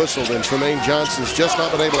going to be whistled, and Tremaine Johnson's just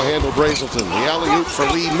not been able to handle Brazelton. The alley-oop for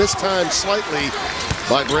Lee mistimed slightly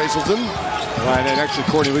by Brazelton. Right, and actually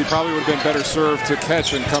Courtney Lee probably would have been better served to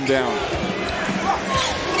catch and come down.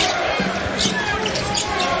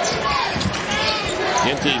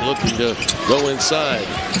 Ginty looking to go inside.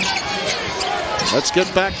 Let's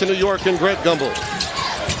get back to New York and Greg Gumbel.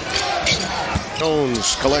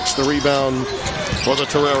 Jones collects the rebound for the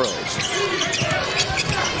Toreros.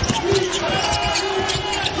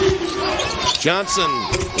 Johnson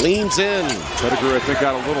leans in. Pettigrew, I think,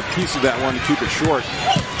 got a little piece of that one to keep it short.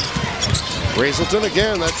 Brazelton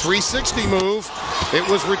again, that 360 move. It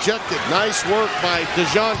was rejected. Nice work by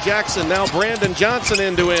DeJohn Jackson. Now Brandon Johnson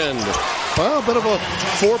end to end. Well, a bit of a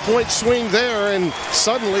 4-point swing there, and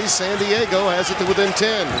suddenly San Diego has it to within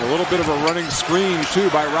 10. And a little bit of a running screen, too,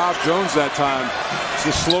 by Rob Jones that time.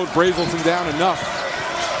 Just slowed Brazelton down enough.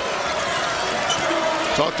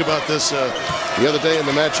 Talked about this the other day in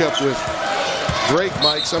the matchup with Drake,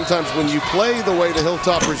 Mike. Sometimes when you play the way the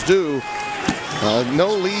Hilltoppers do, no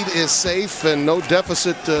lead is safe and no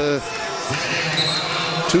deficit too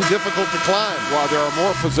difficult to climb. Well, there are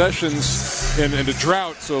more possessions in a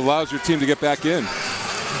drought, so it allows your team to get back in.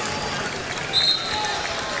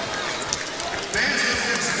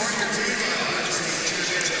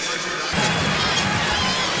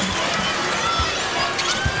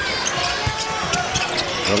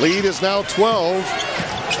 The lead is now 12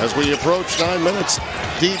 as we approach 9 minutes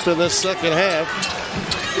deep in this second half.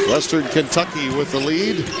 Western Kentucky with the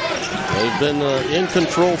lead. They've been in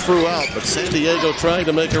control throughout, but San Diego trying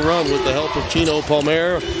to make a run with the help of Chino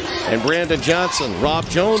Palmer and Brandon Johnson. Rob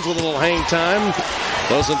Jones with a little hang time.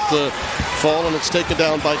 Doesn't fall, and it's taken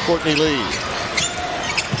down by Courtney Lee.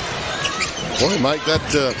 Boy, Mike, that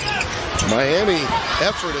Miami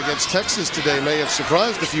effort against Texas today may have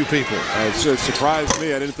surprised a few people. It surprised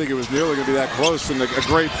me. I didn't think it was nearly going to be that close, and a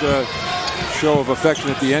great show of affection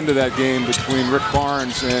at the end of that game between Rick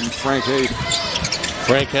Barnes and Frank Haith.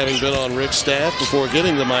 Frank having been on Rick's staff before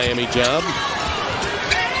getting the Miami job.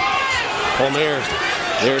 Palmer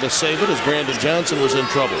there to save it as Brandon Johnson was in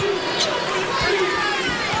trouble.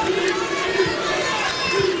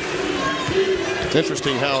 It's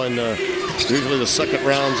interesting how in usually the second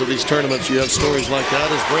rounds of these tournaments you have stories like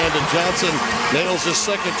that as Brandon Johnson nails his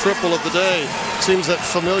second triple of the day. Seems that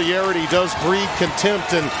familiarity does breed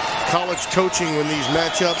contempt in college coaching when these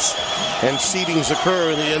matchups and seedings occur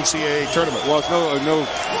in the NCAA tournament. Well, it's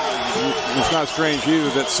not strange either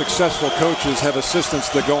that successful coaches have assistants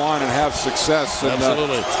that go on and have success. And,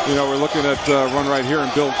 absolutely. We're looking at one right here,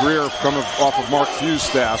 and Bill Greer coming off of Mark Few's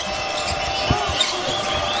staff.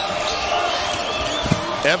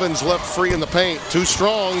 Evans left free in the paint. Too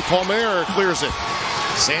strong. Palmer clears it.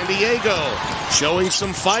 San Diego showing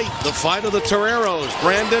some fight. The fight of the Toreros.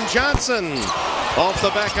 Brandon Johnson off the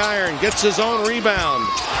back iron. Gets his own rebound.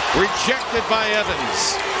 Rejected by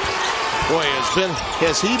Evans. Boy,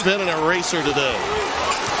 has he been an eraser today.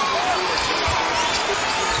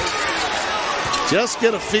 Just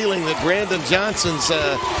get a feeling that Brandon Johnson's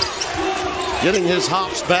getting his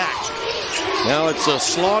hops back. Now it's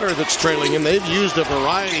Slaughter that's trailing him. They've used a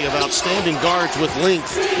variety of outstanding guards with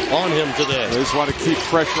length on him today. They just want to keep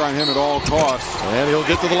pressure on him at all costs. And he'll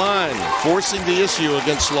get to the line, forcing the issue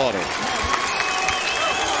against Slaughter.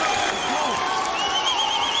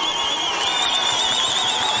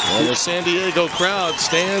 And the San Diego crowd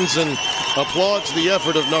stands and applauds the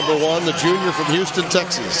effort of number 1, the junior from Houston,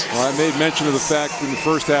 Texas. Well, I made mention of the fact in the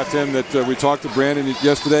first half, Tim, that we talked to Brandon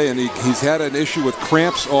yesterday, and he's had an issue with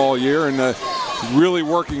cramps all year, and really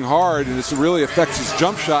working hard, and it really affects his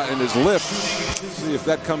jump shot and his lift. See if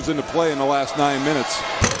that comes into play in the last 9 minutes.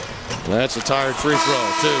 That's a tired free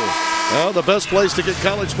throw, too. Well, the best place to get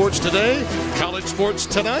college sports today, College Sports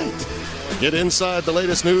Tonight. Get inside the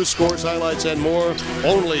latest news, scores, highlights, and more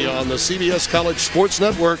only on the CBS College Sports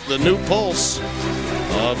Network, the new pulse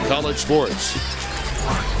of college sports.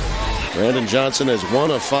 Brandon Johnson has 1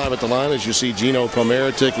 of 5 at the line as you see Gino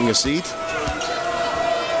Pomera taking a seat.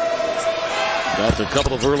 Got a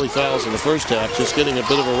couple of early fouls in the first half, just getting a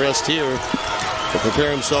bit of a rest here to prepare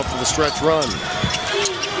himself for the stretch run.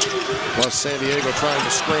 Plus San Diego trying to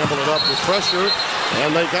scramble it up with pressure,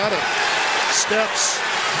 and they got it. Steps.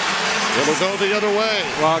 It'll go the other way.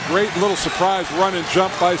 Well, great little surprise run and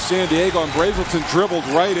jump by San Diego, and Brazelton dribbled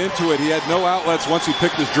right into it. He had no outlets once he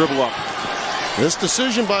picked his dribble up. This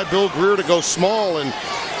decision by Bill Greer to go small and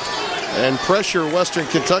pressure Western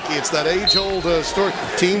Kentucky. It's that age-old story.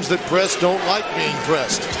 Teams that press don't like being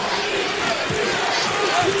pressed.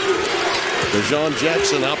 DeJean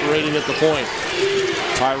Jackson operating at the point.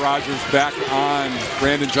 Ty Rogers back on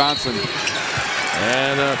Brandon Johnson.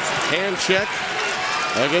 And a hand check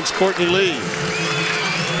against Courtney Lee.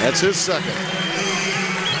 That's his second.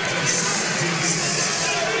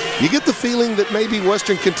 You get the feeling that maybe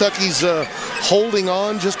Western Kentucky's holding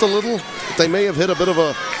on just a little. They may have hit a bit of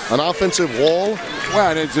an offensive wall. Well,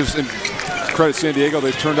 and it's just credit San Diego.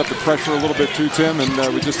 They've turned up the pressure a little bit too, Tim. And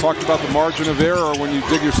we just talked about the margin of error when you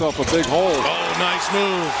dig yourself a big hole. Oh, nice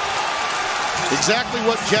move. Exactly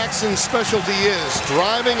what Jackson's specialty is,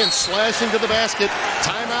 driving and slashing to the basket.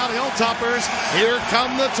 Timeout, Hilltoppers. Here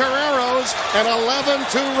come the Toreros. An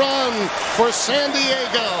 11-2 run for San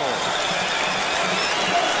Diego.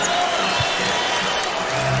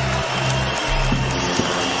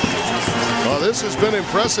 Well, this has been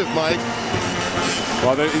impressive, Mike.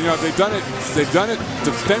 Well, they've done it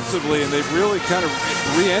defensively, and they've really kind of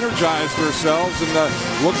re-energized themselves and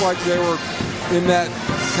looked like they were in that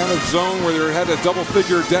kind of zone where they had a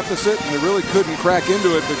double-figure deficit, and they really couldn't crack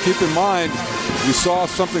into it. But keep in mind, you saw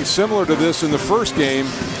something similar to this in the first game.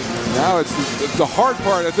 Now it's the hard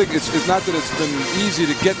part. I think it's not that it's been easy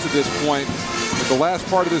to get to this point, but the last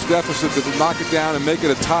part of this deficit, to knock it down and make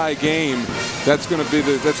it a tie game, that's going to be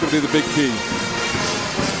the big key.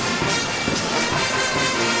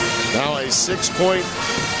 Now a 6-point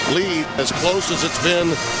lead, as close as it's been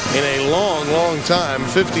in a long, long time,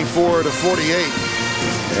 54-48.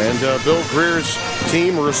 And Bill Greer's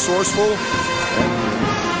team resourceful.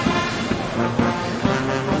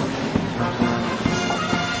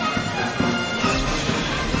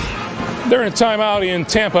 They're in a timeout in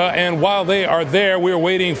Tampa, and while they are there, we're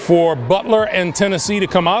waiting for Butler and Tennessee to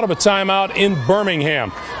come out of a timeout in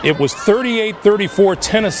Birmingham. It was 38-34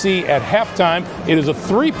 Tennessee at halftime. It is a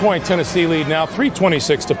 3-point Tennessee lead now,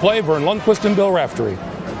 3:26 to play. Vern Lundquist and Bill Raftery.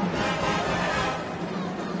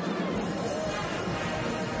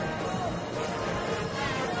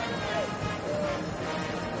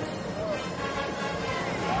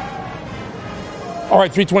 All right,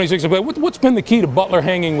 3:26 to play. What's been the key to Butler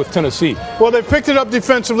hanging with Tennessee? Well, they picked it up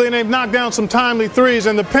defensively, and they've knocked down some timely threes,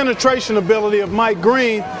 and the penetration ability of Mike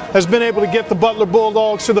Green has been able to get the Butler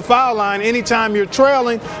Bulldogs to the foul line. Anytime you're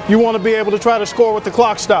trailing, you want to be able to try to score with the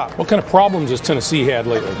clock stopped. What kind of problems has Tennessee had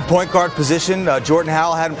lately? Point guard position. Jordan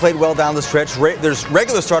Howell hadn't played well down the stretch. There's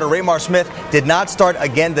regular starter Raymar Smith did not start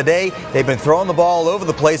again today. They've been throwing the ball all over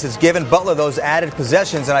the place. It's given Butler those added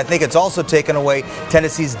possessions, and I think it's also taken away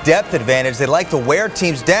Tennessee's depth advantage. They like to wear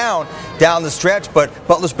teams down the stretch, but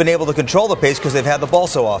Butler's been able to control the pace because they've had the ball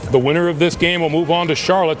so often. The winner of this game will move on to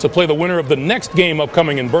Charlotte to play the winner of the next game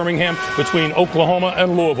upcoming in Birmingham between Oklahoma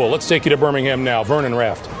and Louisville. Let's take you to Birmingham now. Vernon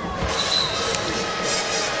Raft.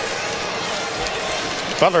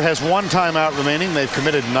 Butler has 1 timeout remaining. They've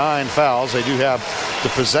committed 9 fouls. They do have the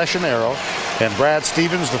possession arrow. And Brad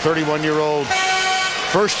Stevens, the 31-year-old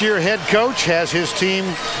first-year head coach, has his team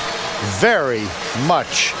very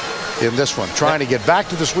much in this one, trying to get back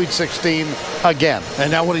to the Sweet 16 again. And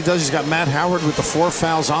now what he does, he's got Matt Howard with the 4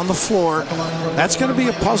 fouls on the floor. That's going to be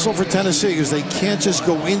a puzzle for Tennessee because they can't just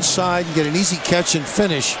go inside and get an easy catch and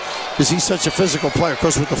finish because he's such a physical player. Of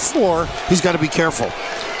course, with the 4, he's got to be careful.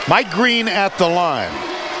 Mike Green at the line.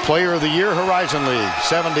 Player of the Year, Horizon League.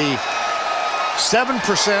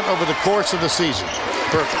 77% over the course of the season.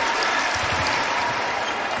 Perfect.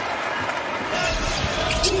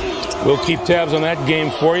 We'll keep tabs on that game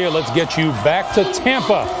for you. Let's get you back to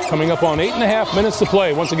Tampa. Coming up on 8.5 minutes to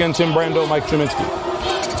play. Once again, Tim Brando, Mike Treminsky.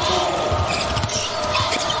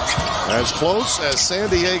 As close as San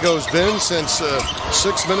Diego's been since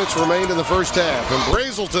 6 minutes remained in the first half. And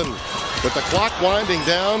Brazelton, with the clock winding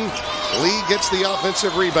down, Lee gets the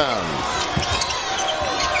offensive rebound.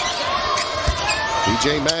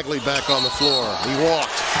 DJ Magley back on the floor. He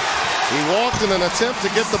walked. He walked in an attempt to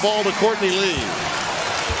get the ball to Courtney Lee.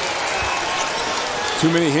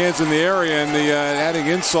 Too many hands in the area, and the adding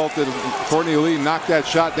insult that Courtney Lee knocked that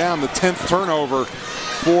shot down, the 10th turnover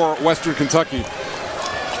for Western Kentucky.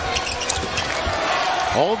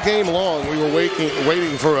 All game long, we were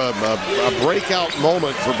waiting for a breakout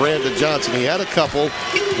moment for Brandon Johnson. He had a couple,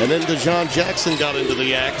 and then DeJon Jackson got into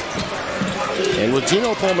the act. And with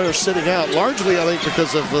Gino Palmer sitting out, largely I think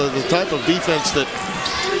because of the type of defense that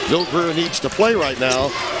Bill Greer needs to play right now,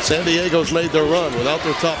 San Diego's made their run without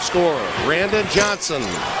their top scorer, Brandon Johnson.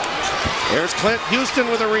 There's Clint Houston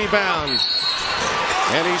with a rebound.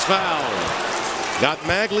 And he's fouled. Got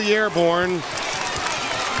Magley airborne.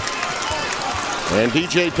 And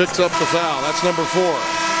DJ picks up the foul. That's number 4.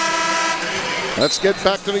 Let's get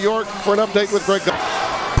back to New York for an update with Greg.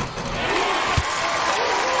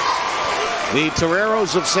 The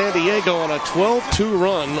Toreros of San Diego on a 12-2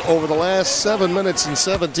 run over the last 7 minutes and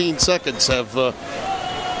 17 seconds have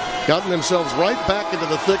gotten themselves right back into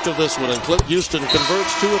the thick of this one. And Clint Houston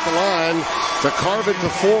converts 2 at the line to carve it to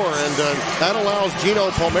 4. And that allows Gino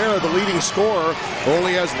Palmera, the leading scorer, who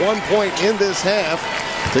only has 1 point in this half,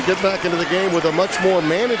 to get back into the game with a much more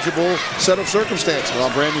manageable set of circumstances.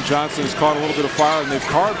 Well, Brandon Johnson has caught a little bit of fire, and they've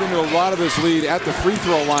carved into a lot of this lead at the free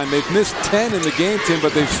throw line. They've missed 10 in the game, Tim,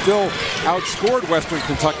 but they've still outscored Western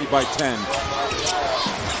Kentucky by 10.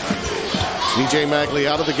 DJ Magley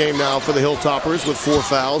out of the game now for the Hilltoppers with 4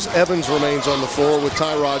 fouls. Evans remains on the floor with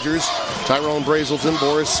Ty Rogers, Tyrone Brazelton,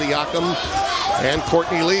 Boris Siakam, and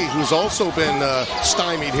Courtney Lee, who's also been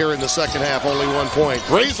stymied here in the second half, only 1 point.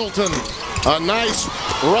 Brazelton, a nice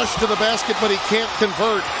rush to the basket, but he can't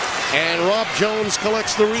convert. And Rob Jones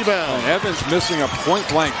collects the rebound. And Evans missing a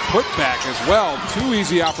point-blank putback as well. 2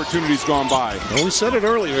 easy opportunities gone by. And we said it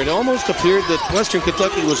earlier. It almost appeared that Western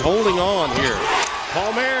Kentucky was holding on here.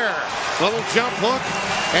 Palmer, little jump hook,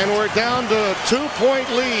 and we're down to a 2-point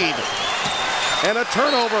lead. And a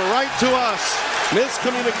turnover right to us.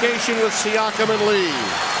 Miscommunication with Siakam and Lee.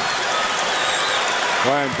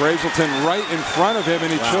 And Brazelton right in front of him,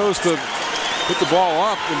 and he chose to put the ball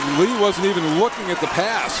up, and Lee wasn't even looking at the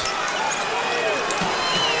pass.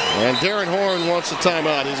 And Darren Horn wants a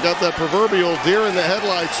timeout. He's got that proverbial deer in the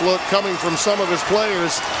headlights look coming from some of his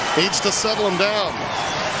players. Needs to settle him down.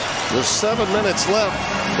 There's 7 minutes left.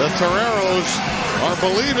 The Toreros are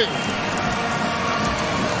believing.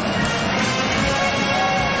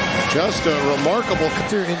 Just a remarkable.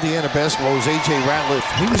 Indiana basketball was A.J. Ratliff.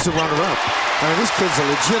 He was the runner-up. I mean, this kid's a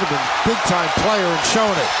legitimate big-time player and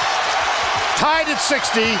showing it. Tied at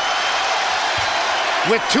 60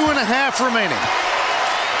 with 2.5 remaining.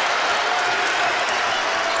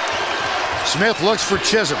 Smith looks for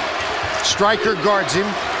Chisholm. Stryker guards him.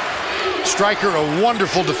 Stryker, a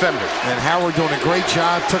wonderful defender. And Howard doing a great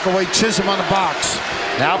job. Took away Chisholm on the box.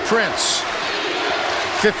 Now Prince.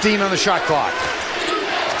 15 on the shot clock.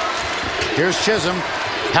 Here's Chisholm.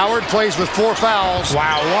 Howard plays with 4 fouls.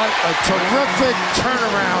 Wow, what a terrific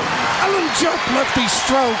turnaround. A little jump lefty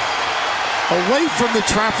stroke. Away from the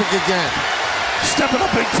traffic again. Stepping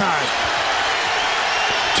up big time.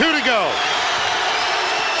 2 to go.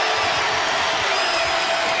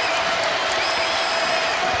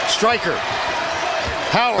 Stryker.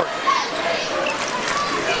 Howard.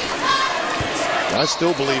 I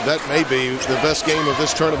still believe that may be the best game of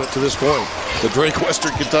this tournament to this point. The Drake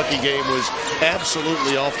Western Kentucky game was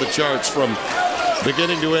absolutely off the charts from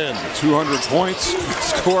beginning to end. 200 points,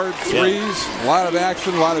 scored threes, a lot of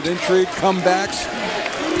action, a lot of intrigue, comebacks.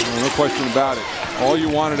 No question about it. All you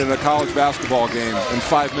wanted in a college basketball game in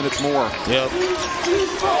 5 minutes more. Yep.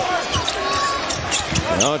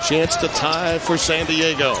 Now a chance to tie for San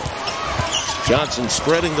Diego. Johnson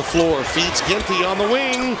spreading the floor, feeds Ginty on the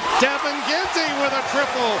wing. Devin Ginty with a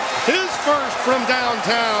triple. His first from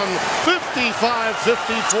downtown.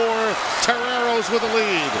 55-54. Toreros with a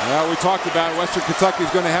lead. Well, we talked about Western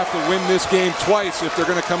Kentucky's going to have to win this game twice if they're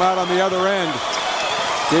going to come out on the other end.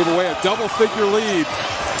 Gave away a double-figure lead.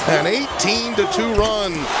 An 18-2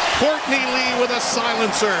 run. Courtney Lee with a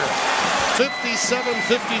silencer.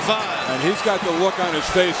 57-55. And he's got the look on his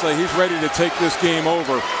face like he's ready to take this game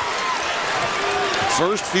over.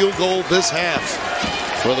 First field goal this half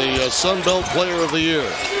for the Sun Belt Player of the Year.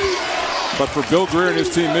 But for Bill Greer and his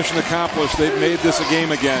team, mission accomplished. They've made this a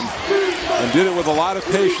game again. and did it with a lot of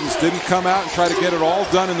patience. Didn't come out and try to get it all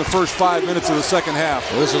done in the first 5 minutes of the second half.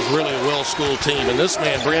 This is really a well-schooled team, and this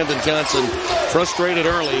man, Brandon Johnson, frustrated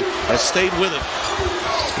early, has stayed with it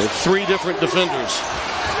with 3 different defenders.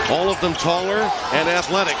 All of them taller and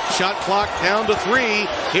athletic. Shot clock down to 3.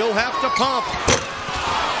 He'll have to pump.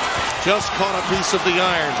 Just caught a piece of the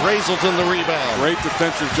iron. Brazelton the rebound. Great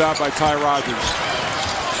defensive job by Ty Rogers.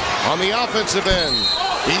 On the offensive end,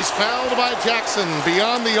 he's fouled by Jackson.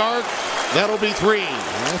 Beyond the arc, that'll be 3.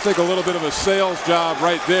 I think a little bit of a sales job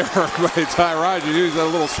right there by Ty Rogers. He had a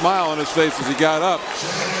little smile on his face as he got up.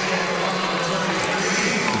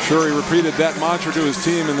 I'm sure he repeated that mantra to his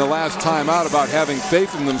team in the last timeout about having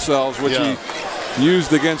faith in themselves, which he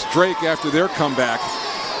used against Drake after their comeback.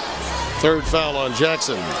 3rd foul on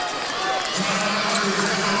Jackson.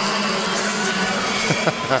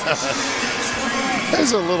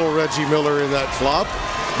 There's a little Reggie Miller in that flop,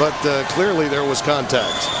 but clearly there was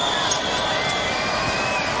contact.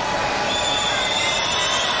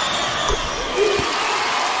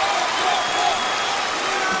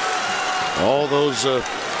 All those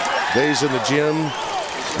days in the gym,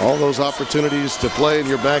 all those opportunities to play in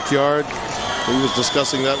your backyard. He was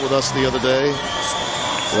discussing that with us the other day.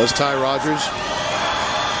 Was Ty Rogers.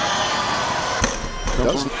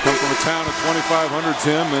 Come from a town of 2,500,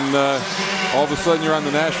 Tim, and all of a sudden you're on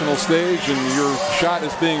the national stage and your shot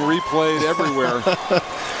is being replayed everywhere.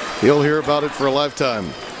 He'll hear about it for a lifetime.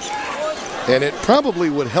 And it probably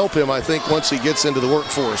would help him, I think, once he gets into the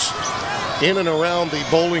workforce in and around the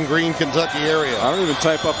Bowling Green, Kentucky area. I don't even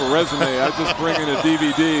type up a resume. I just bring in a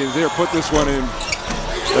DVD and here, put this one in.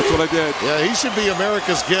 That's what I did. Yeah, he should be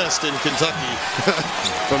America's guest in Kentucky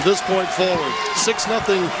from this point forward. 6-0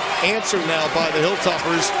 answer now by the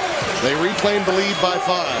Hilltoppers. They reclaim the lead by 5.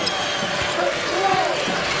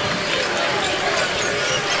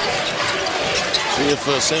 See if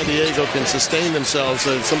San Diego can sustain themselves.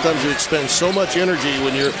 Sometimes you expend so much energy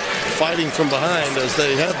when you're fighting from behind, as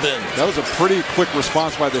they have been. That was a pretty quick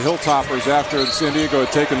response by the Hilltoppers after San Diego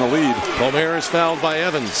had taken the lead. Pomer is fouled by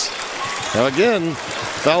Evans. Now again,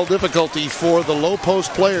 foul difficulty for the low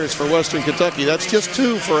post players for Western Kentucky. That's just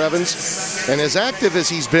 2 for Evans. And as active as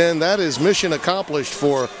he's been, that is mission accomplished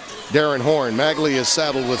for Darren Horn. Magley is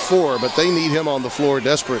saddled with 4, but they need him on the floor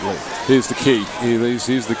desperately. He's the key.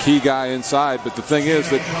 He's the key guy inside. But the thing is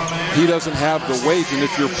that he doesn't have the weight. And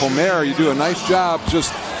if you're Pomer, you do a nice job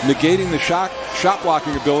just negating the shot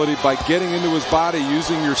blocking ability by getting into his body,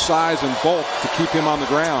 using your size and bulk to keep him on the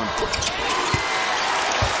ground.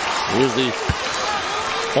 He is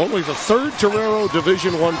only the 3rd Torero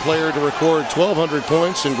Division I player to record 1,200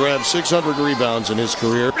 points and grab 600 rebounds in his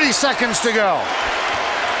career. 3 seconds to go.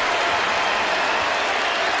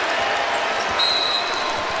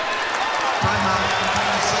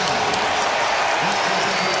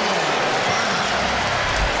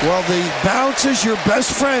 Well, the bounce is your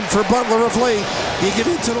best friend for Butler of late. You get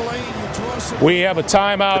into the lane, you draw some. We have a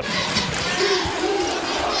timeout.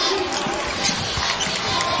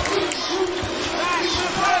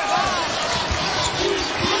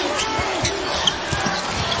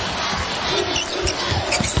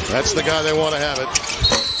 That's the guy they want to have it.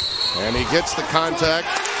 And he gets the contact.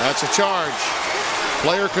 That's a charge.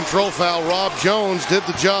 Player control foul. Rob Jones did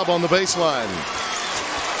the job on the baseline.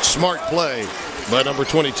 Smart play by number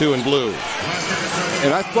 22 in blue.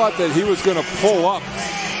 And I thought that he was going to pull up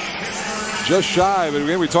just shy. But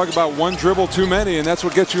again, we talk about one dribble too many, and that's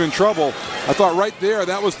what gets you in trouble. I thought right there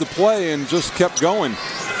that was the play and just kept going.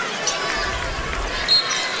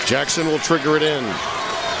 Jackson will trigger it in.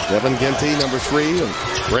 Devin Ginty, number 3, and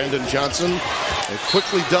Brandon Johnson. They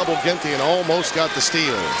quickly double Ginty and almost got the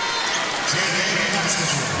steal.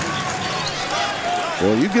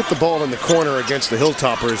 Well, you get the ball in the corner against the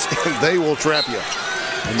Hilltoppers, and they will trap you.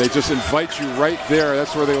 And they just invite you right there.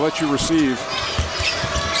 That's where they let you receive.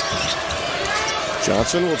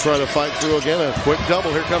 Johnson will try to fight through again. A quick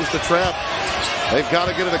double. Here comes the trap. They've got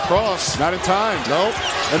to get it across. Not in time. Nope.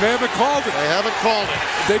 And they haven't called it. They haven't called it.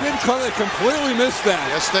 They didn't call it. They completely missed that.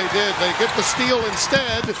 Yes, they did. They get the steal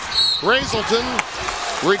instead. Brazelton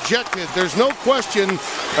rejected. There's no question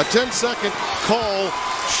a 10-second call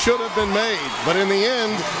should have been made. But in the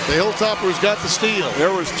end, the Hilltoppers got the steal.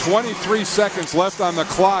 There was 23 seconds left on the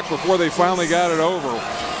clock before they finally got it over.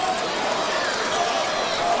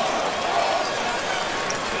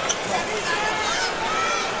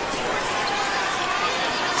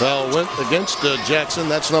 Foul went against Jackson.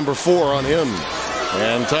 That's number 4 on him.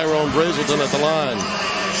 And Tyrone Brazelton at the line.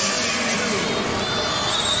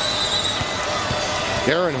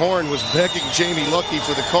 Darren Horn was begging Jamie Luckey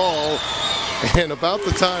for the call. And about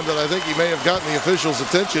the time that I think he may have gotten the official's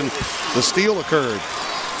attention, the steal occurred.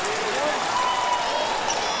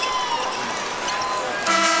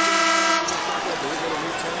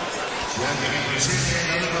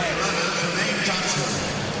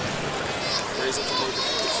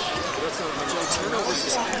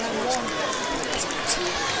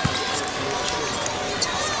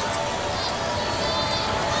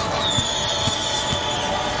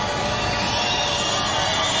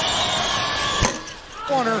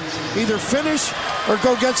 Either finish or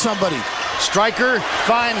go get somebody. Striker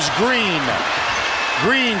finds Green.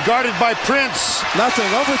 Green guarded by Prince. Nothing.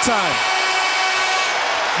 Overtime.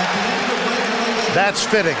 That's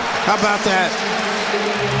fitting. How about that?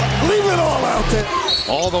 Leave it all out there.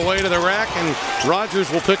 All the way to the rack, and Rogers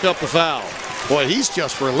will pick up the foul. Boy, he's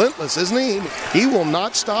just relentless, isn't he? He will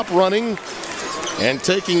not stop running and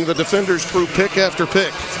taking the defenders through pick after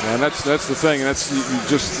pick. And that's the thing. That's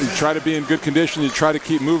you try to be in good condition. You try to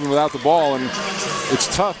keep moving without the ball, and it's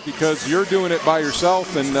tough because you're doing it by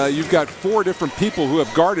yourself, and you've got 4 different people who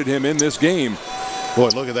have guarded him in this game. Boy,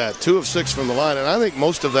 look at that. 2 of 6 from the line, and I think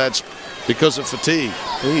most of that's because of fatigue.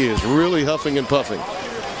 He is really huffing and puffing.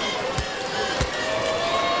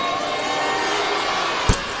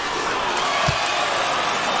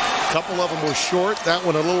 A couple of them were short. That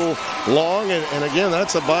one a little long, and again,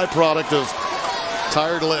 that's a byproduct of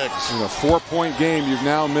tired legs. In a 4-point game, you've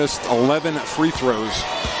now missed 11 free throws.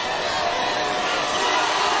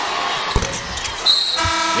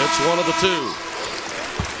 It's one of the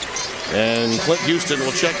 2. And Clint Houston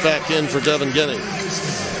will check back in for Devin Genney.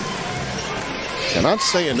 Cannot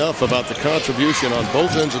say enough about the contribution on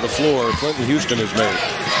both ends of the floor Clinton Houston has made.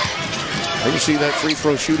 You see that free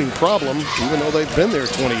throw shooting problem, even though they've been there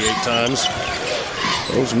 28 times.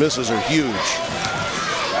 Those misses are huge.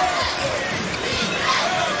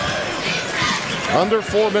 Under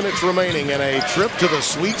 4 minutes remaining and a trip to the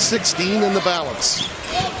Sweet 16 in the balance.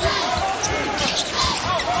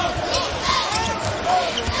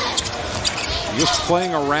 Just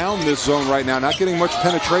playing around this zone right now, not getting much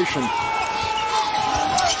penetration.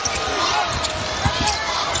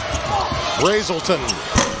 Brazelton.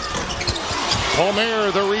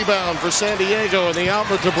 Palmer the rebound for San Diego, and the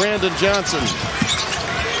outlet to Brandon Johnson.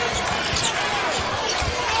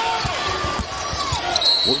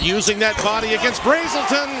 We're using that body against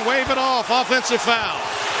Brazelton. Wave it off. Offensive foul.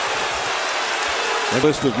 A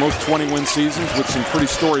list of most 20-win seasons with some pretty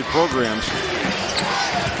storied programs.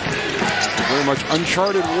 Very much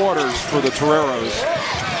uncharted waters for the Toreros.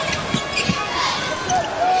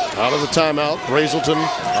 Out of the timeout, Brazelton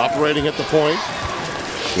operating at the point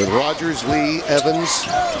with Rogers, Lee, Evans,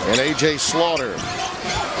 and A.J. Slaughter.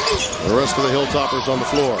 The rest of the Hilltoppers on the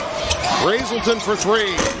floor. Brazelton for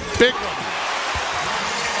 3. Big one.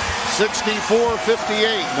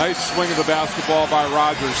 64-58. Nice swing of the basketball by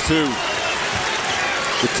Rogers, too.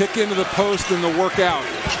 The kick into the post and the workout.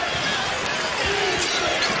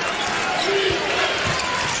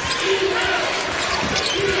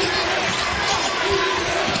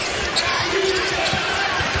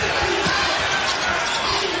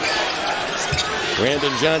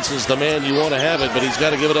 Brandon Johnson's the man you want to have it, but he's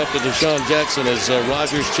got to give it up to Deshaun Jackson as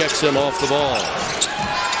Rogers checks him off the ball.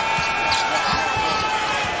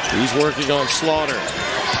 He's working on Slaughter.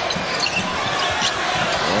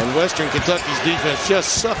 And Western Kentucky's defense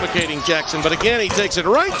just suffocating Jackson, but again he takes it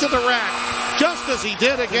right to the rack, just as he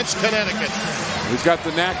did against Connecticut. He's got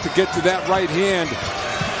the knack to get to that right hand.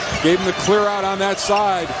 Gave him the clear out on that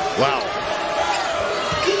side. Wow.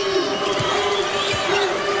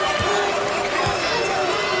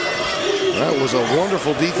 That was a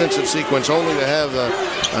wonderful defensive sequence, only to have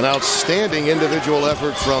an outstanding individual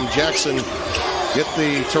effort from Jackson get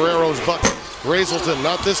the Toreros bucket. Brazelton,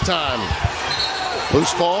 not this time.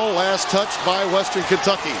 Loose ball, last touched by Western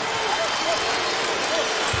Kentucky.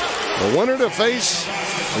 The winner to face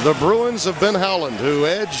the Bruins of Ben Howland, who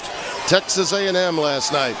edged Texas A&M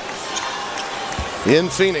last night in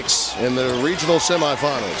Phoenix in the regional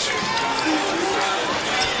semifinals.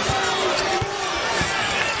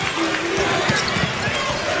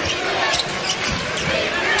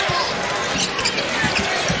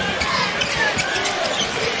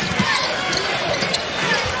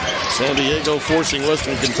 San Diego forcing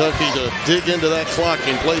Western Kentucky to dig into that clock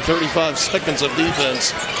and play 35 seconds of defense.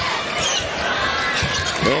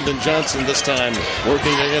 Brandon Johnson this time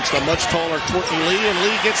working against a much taller Courtney Lee, and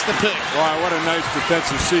Lee gets the pick. Wow, what a nice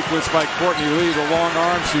defensive sequence by Courtney Lee. The long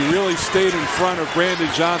arms, he really stayed in front of Brandon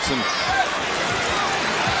Johnson.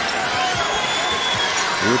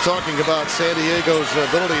 We were talking about San Diego's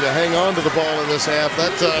ability to hang on to the ball in this half.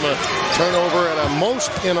 That time a turnover at a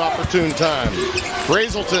most inopportune time.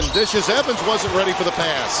 Brazelton dishes. Evans wasn't ready for the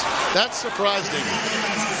pass. That surprised him.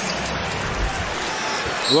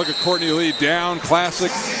 Look at Courtney Lee down,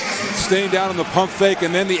 classic, staying down on the pump fake,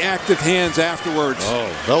 and then the active hands afterwards. Oh,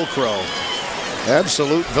 Velcro.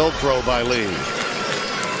 Absolute Velcro by Lee.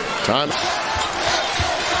 Time.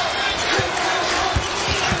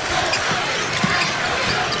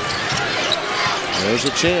 There's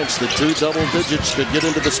a chance that 2 double digits could get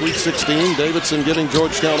into the Sweet 16. Davidson giving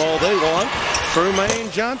Georgetown all they want.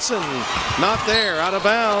 Trumaine Johnson, not there, out of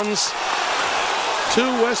bounds to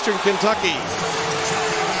Western Kentucky.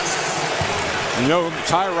 You know,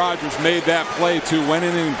 Ty Rogers made that play too, went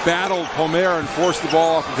in and battled Palmer and forced the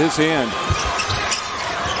ball off of his hand.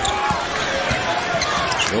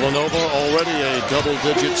 Villanova, already a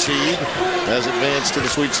double-digit seed, has advanced to the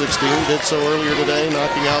Sweet 16. Did so earlier today,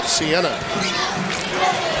 knocking out Siena.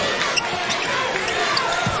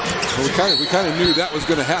 Well, we kind of knew that was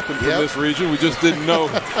going to happen from this region. We just didn't know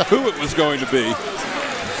who it was going to be.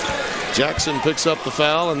 Jackson picks up the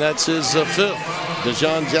foul, and that's his fifth.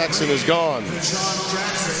 DeJon Jackson is gone.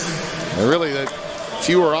 And really,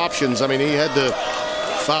 fewer options. I mean, he had to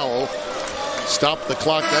foul, stop the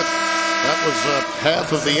clock. That was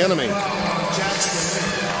half of the enemy.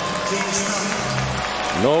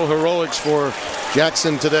 No heroics for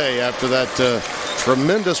Jackson today after that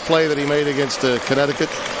tremendous play that he made against Connecticut.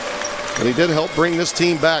 But he did help bring this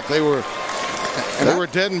team back. They were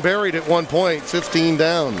dead and buried at one point, 15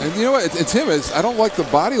 down. And you know what? It's him. I don't like the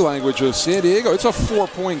body language of San Diego. It's a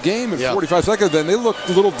 4-point game in 45 seconds. Then they look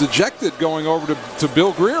a little dejected going over to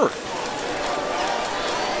Bill Greer.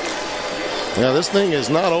 Yeah, this thing is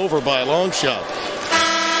not over by a long shot.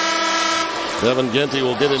 Devin Ginty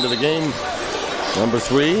will get into the game. Number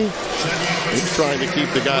 3. He's trying to keep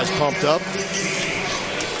the guys pumped up.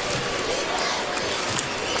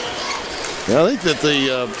 Yeah, I think that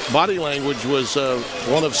the body language was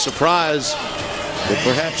one of surprise. That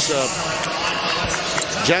perhaps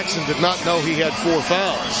Jackson did not know he had 4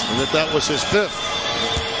 fouls and that was his 5th.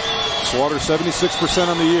 Slaughter 76%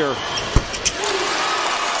 on the year.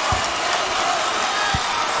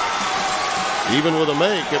 Even with a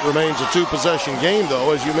make, it remains a 2-possession game,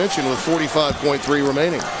 though, as you mentioned, with 45.3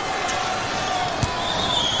 remaining.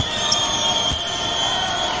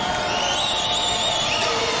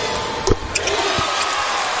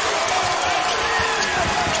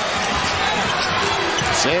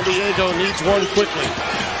 San Diego needs one quickly.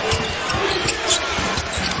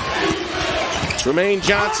 Trumaine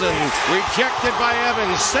Johnson rejected by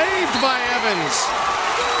Evans, saved by Evans.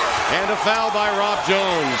 And a foul by Rob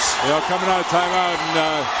Jones. Yeah, coming out of timeout,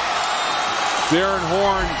 and Darren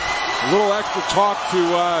Horn, a little extra talk to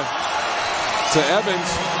Evans,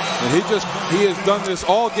 and he has done this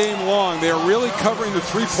all game long. They're really covering the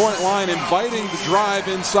 3-point line, inviting the drive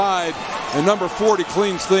inside, and number 40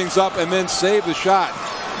 cleans things up and then save the shot.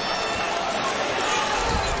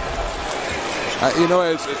 You know,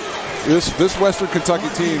 as this Western Kentucky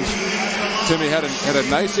team, Timmy, had a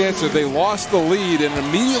nice answer. They lost the lead and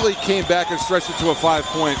immediately came back and stretched it to a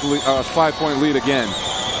 5-point lead again.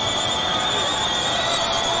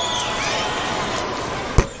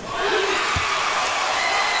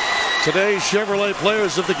 Today's Chevrolet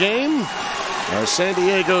players of the game are San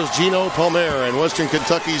Diego's Gino Palmer and Western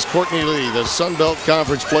Kentucky's Courtney Lee, the Sun Belt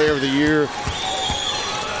Conference Player of the Year,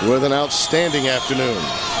 with an outstanding afternoon.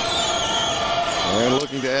 And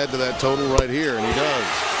looking to add to that total right here, and he does.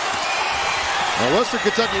 Now, Western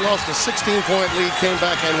Kentucky lost a 16-point lead, came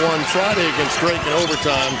back and won Friday against Drake in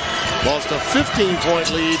overtime. Lost a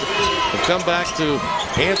 15-point lead, and come back to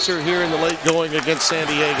answer here in the late going against San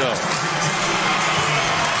Diego.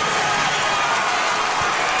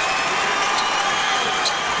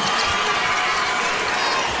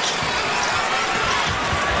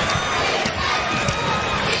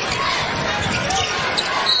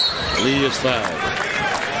 Lee is fouled.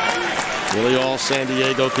 Really all San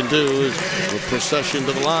Diego can do is a procession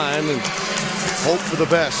to the line and hope for the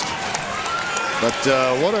best. But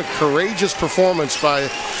what a courageous performance by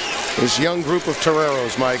this young group of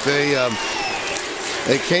Toreros, Mike.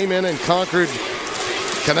 They came in and conquered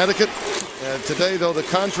Connecticut. Today, though, the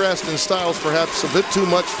contrast in styles perhaps a bit too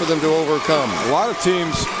much for them to overcome. A lot of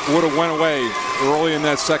teams would have went away early in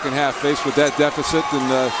that second half faced with that deficit,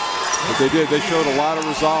 and what they did, they showed a lot of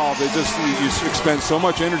resolve. They just you expend so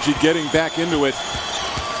much energy getting back into it.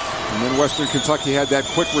 And then Western Kentucky had that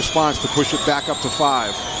quick response to push it back up to 5.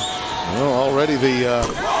 Well, already the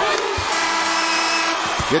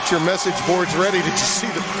get your message boards ready. Did you see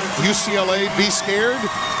the UCLA Be Scared?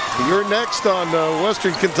 You're next on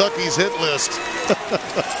Western Kentucky's hit list.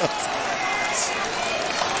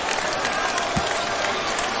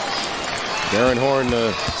 Darren Horn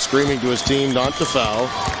screaming to his team not to foul.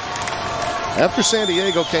 After San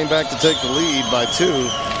Diego came back to take the lead by 2,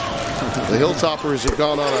 the Hilltoppers have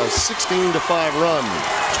gone on a 16-5 run.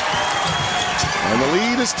 And the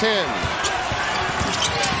lead is 10.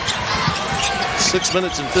 6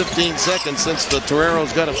 minutes and 15 seconds since the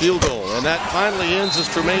Toreros got a field goal. And that finally ends as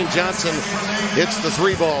Trumaine Johnson hits the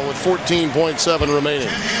 3-ball with 14.7 remaining.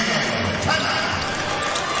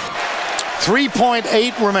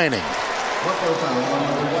 3.8 remaining.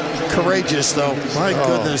 Courageous, though. My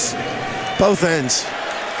goodness. Both ends.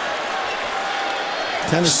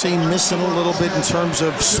 Tennessee missing a little bit in terms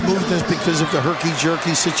of smoothness because of the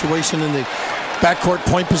herky-jerky situation in the backcourt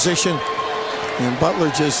point position. And Butler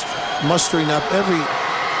just mustering up every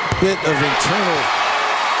bit of internal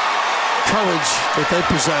courage that they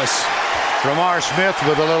possess. Ramar Smith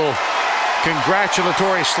with a little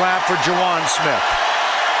congratulatory slap for Jawan Smith.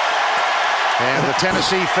 And the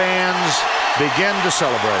Tennessee fans begin to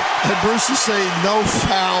celebrate. And Bruce is saying, no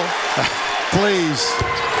foul, please.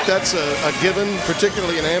 That's a given,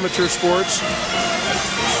 particularly in amateur sports.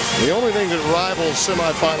 The only thing that rivals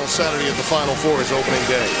semifinal Saturday at the Final Four is opening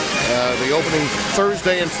day. The opening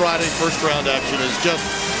Thursday and Friday first-round action is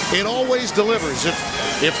just, it always delivers.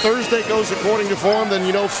 If Thursday goes according to form, then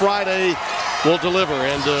you know Friday will deliver.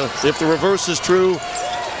 And if the reverse is true,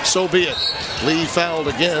 so be it. Lee fouled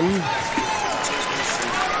again.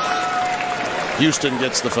 Houston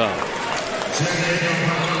gets the foul.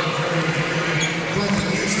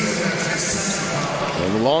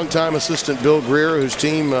 And the longtime assistant Bill Greer, whose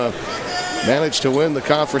team managed to win the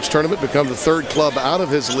conference tournament, become the third club out of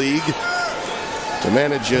his league to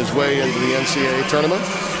manage his way into the NCAA tournament.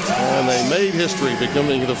 And they made history,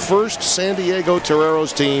 becoming the first San Diego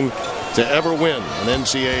Toreros team to ever win an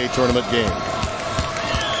NCAA tournament game.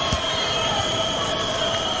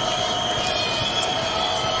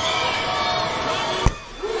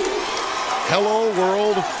 Hello,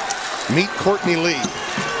 world. Meet Courtney Lee.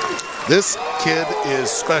 This kid is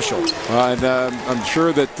special. And I'm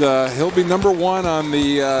sure that he'll be number one on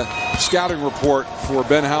the scouting report for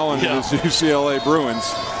Ben Howland and his UCLA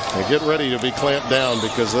Bruins. And get ready to be clamped down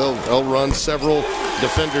because they'll run several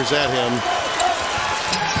defenders at him.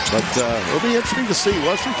 But it'll be interesting to see.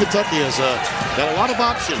 Western Kentucky has got a lot of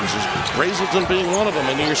options, Brazelton being one of them,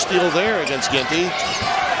 and you're still there against Ginty.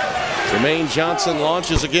 Jermaine Johnson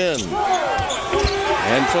launches again.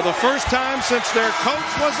 And for the first time since their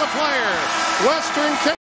coach was a player, Western Kentucky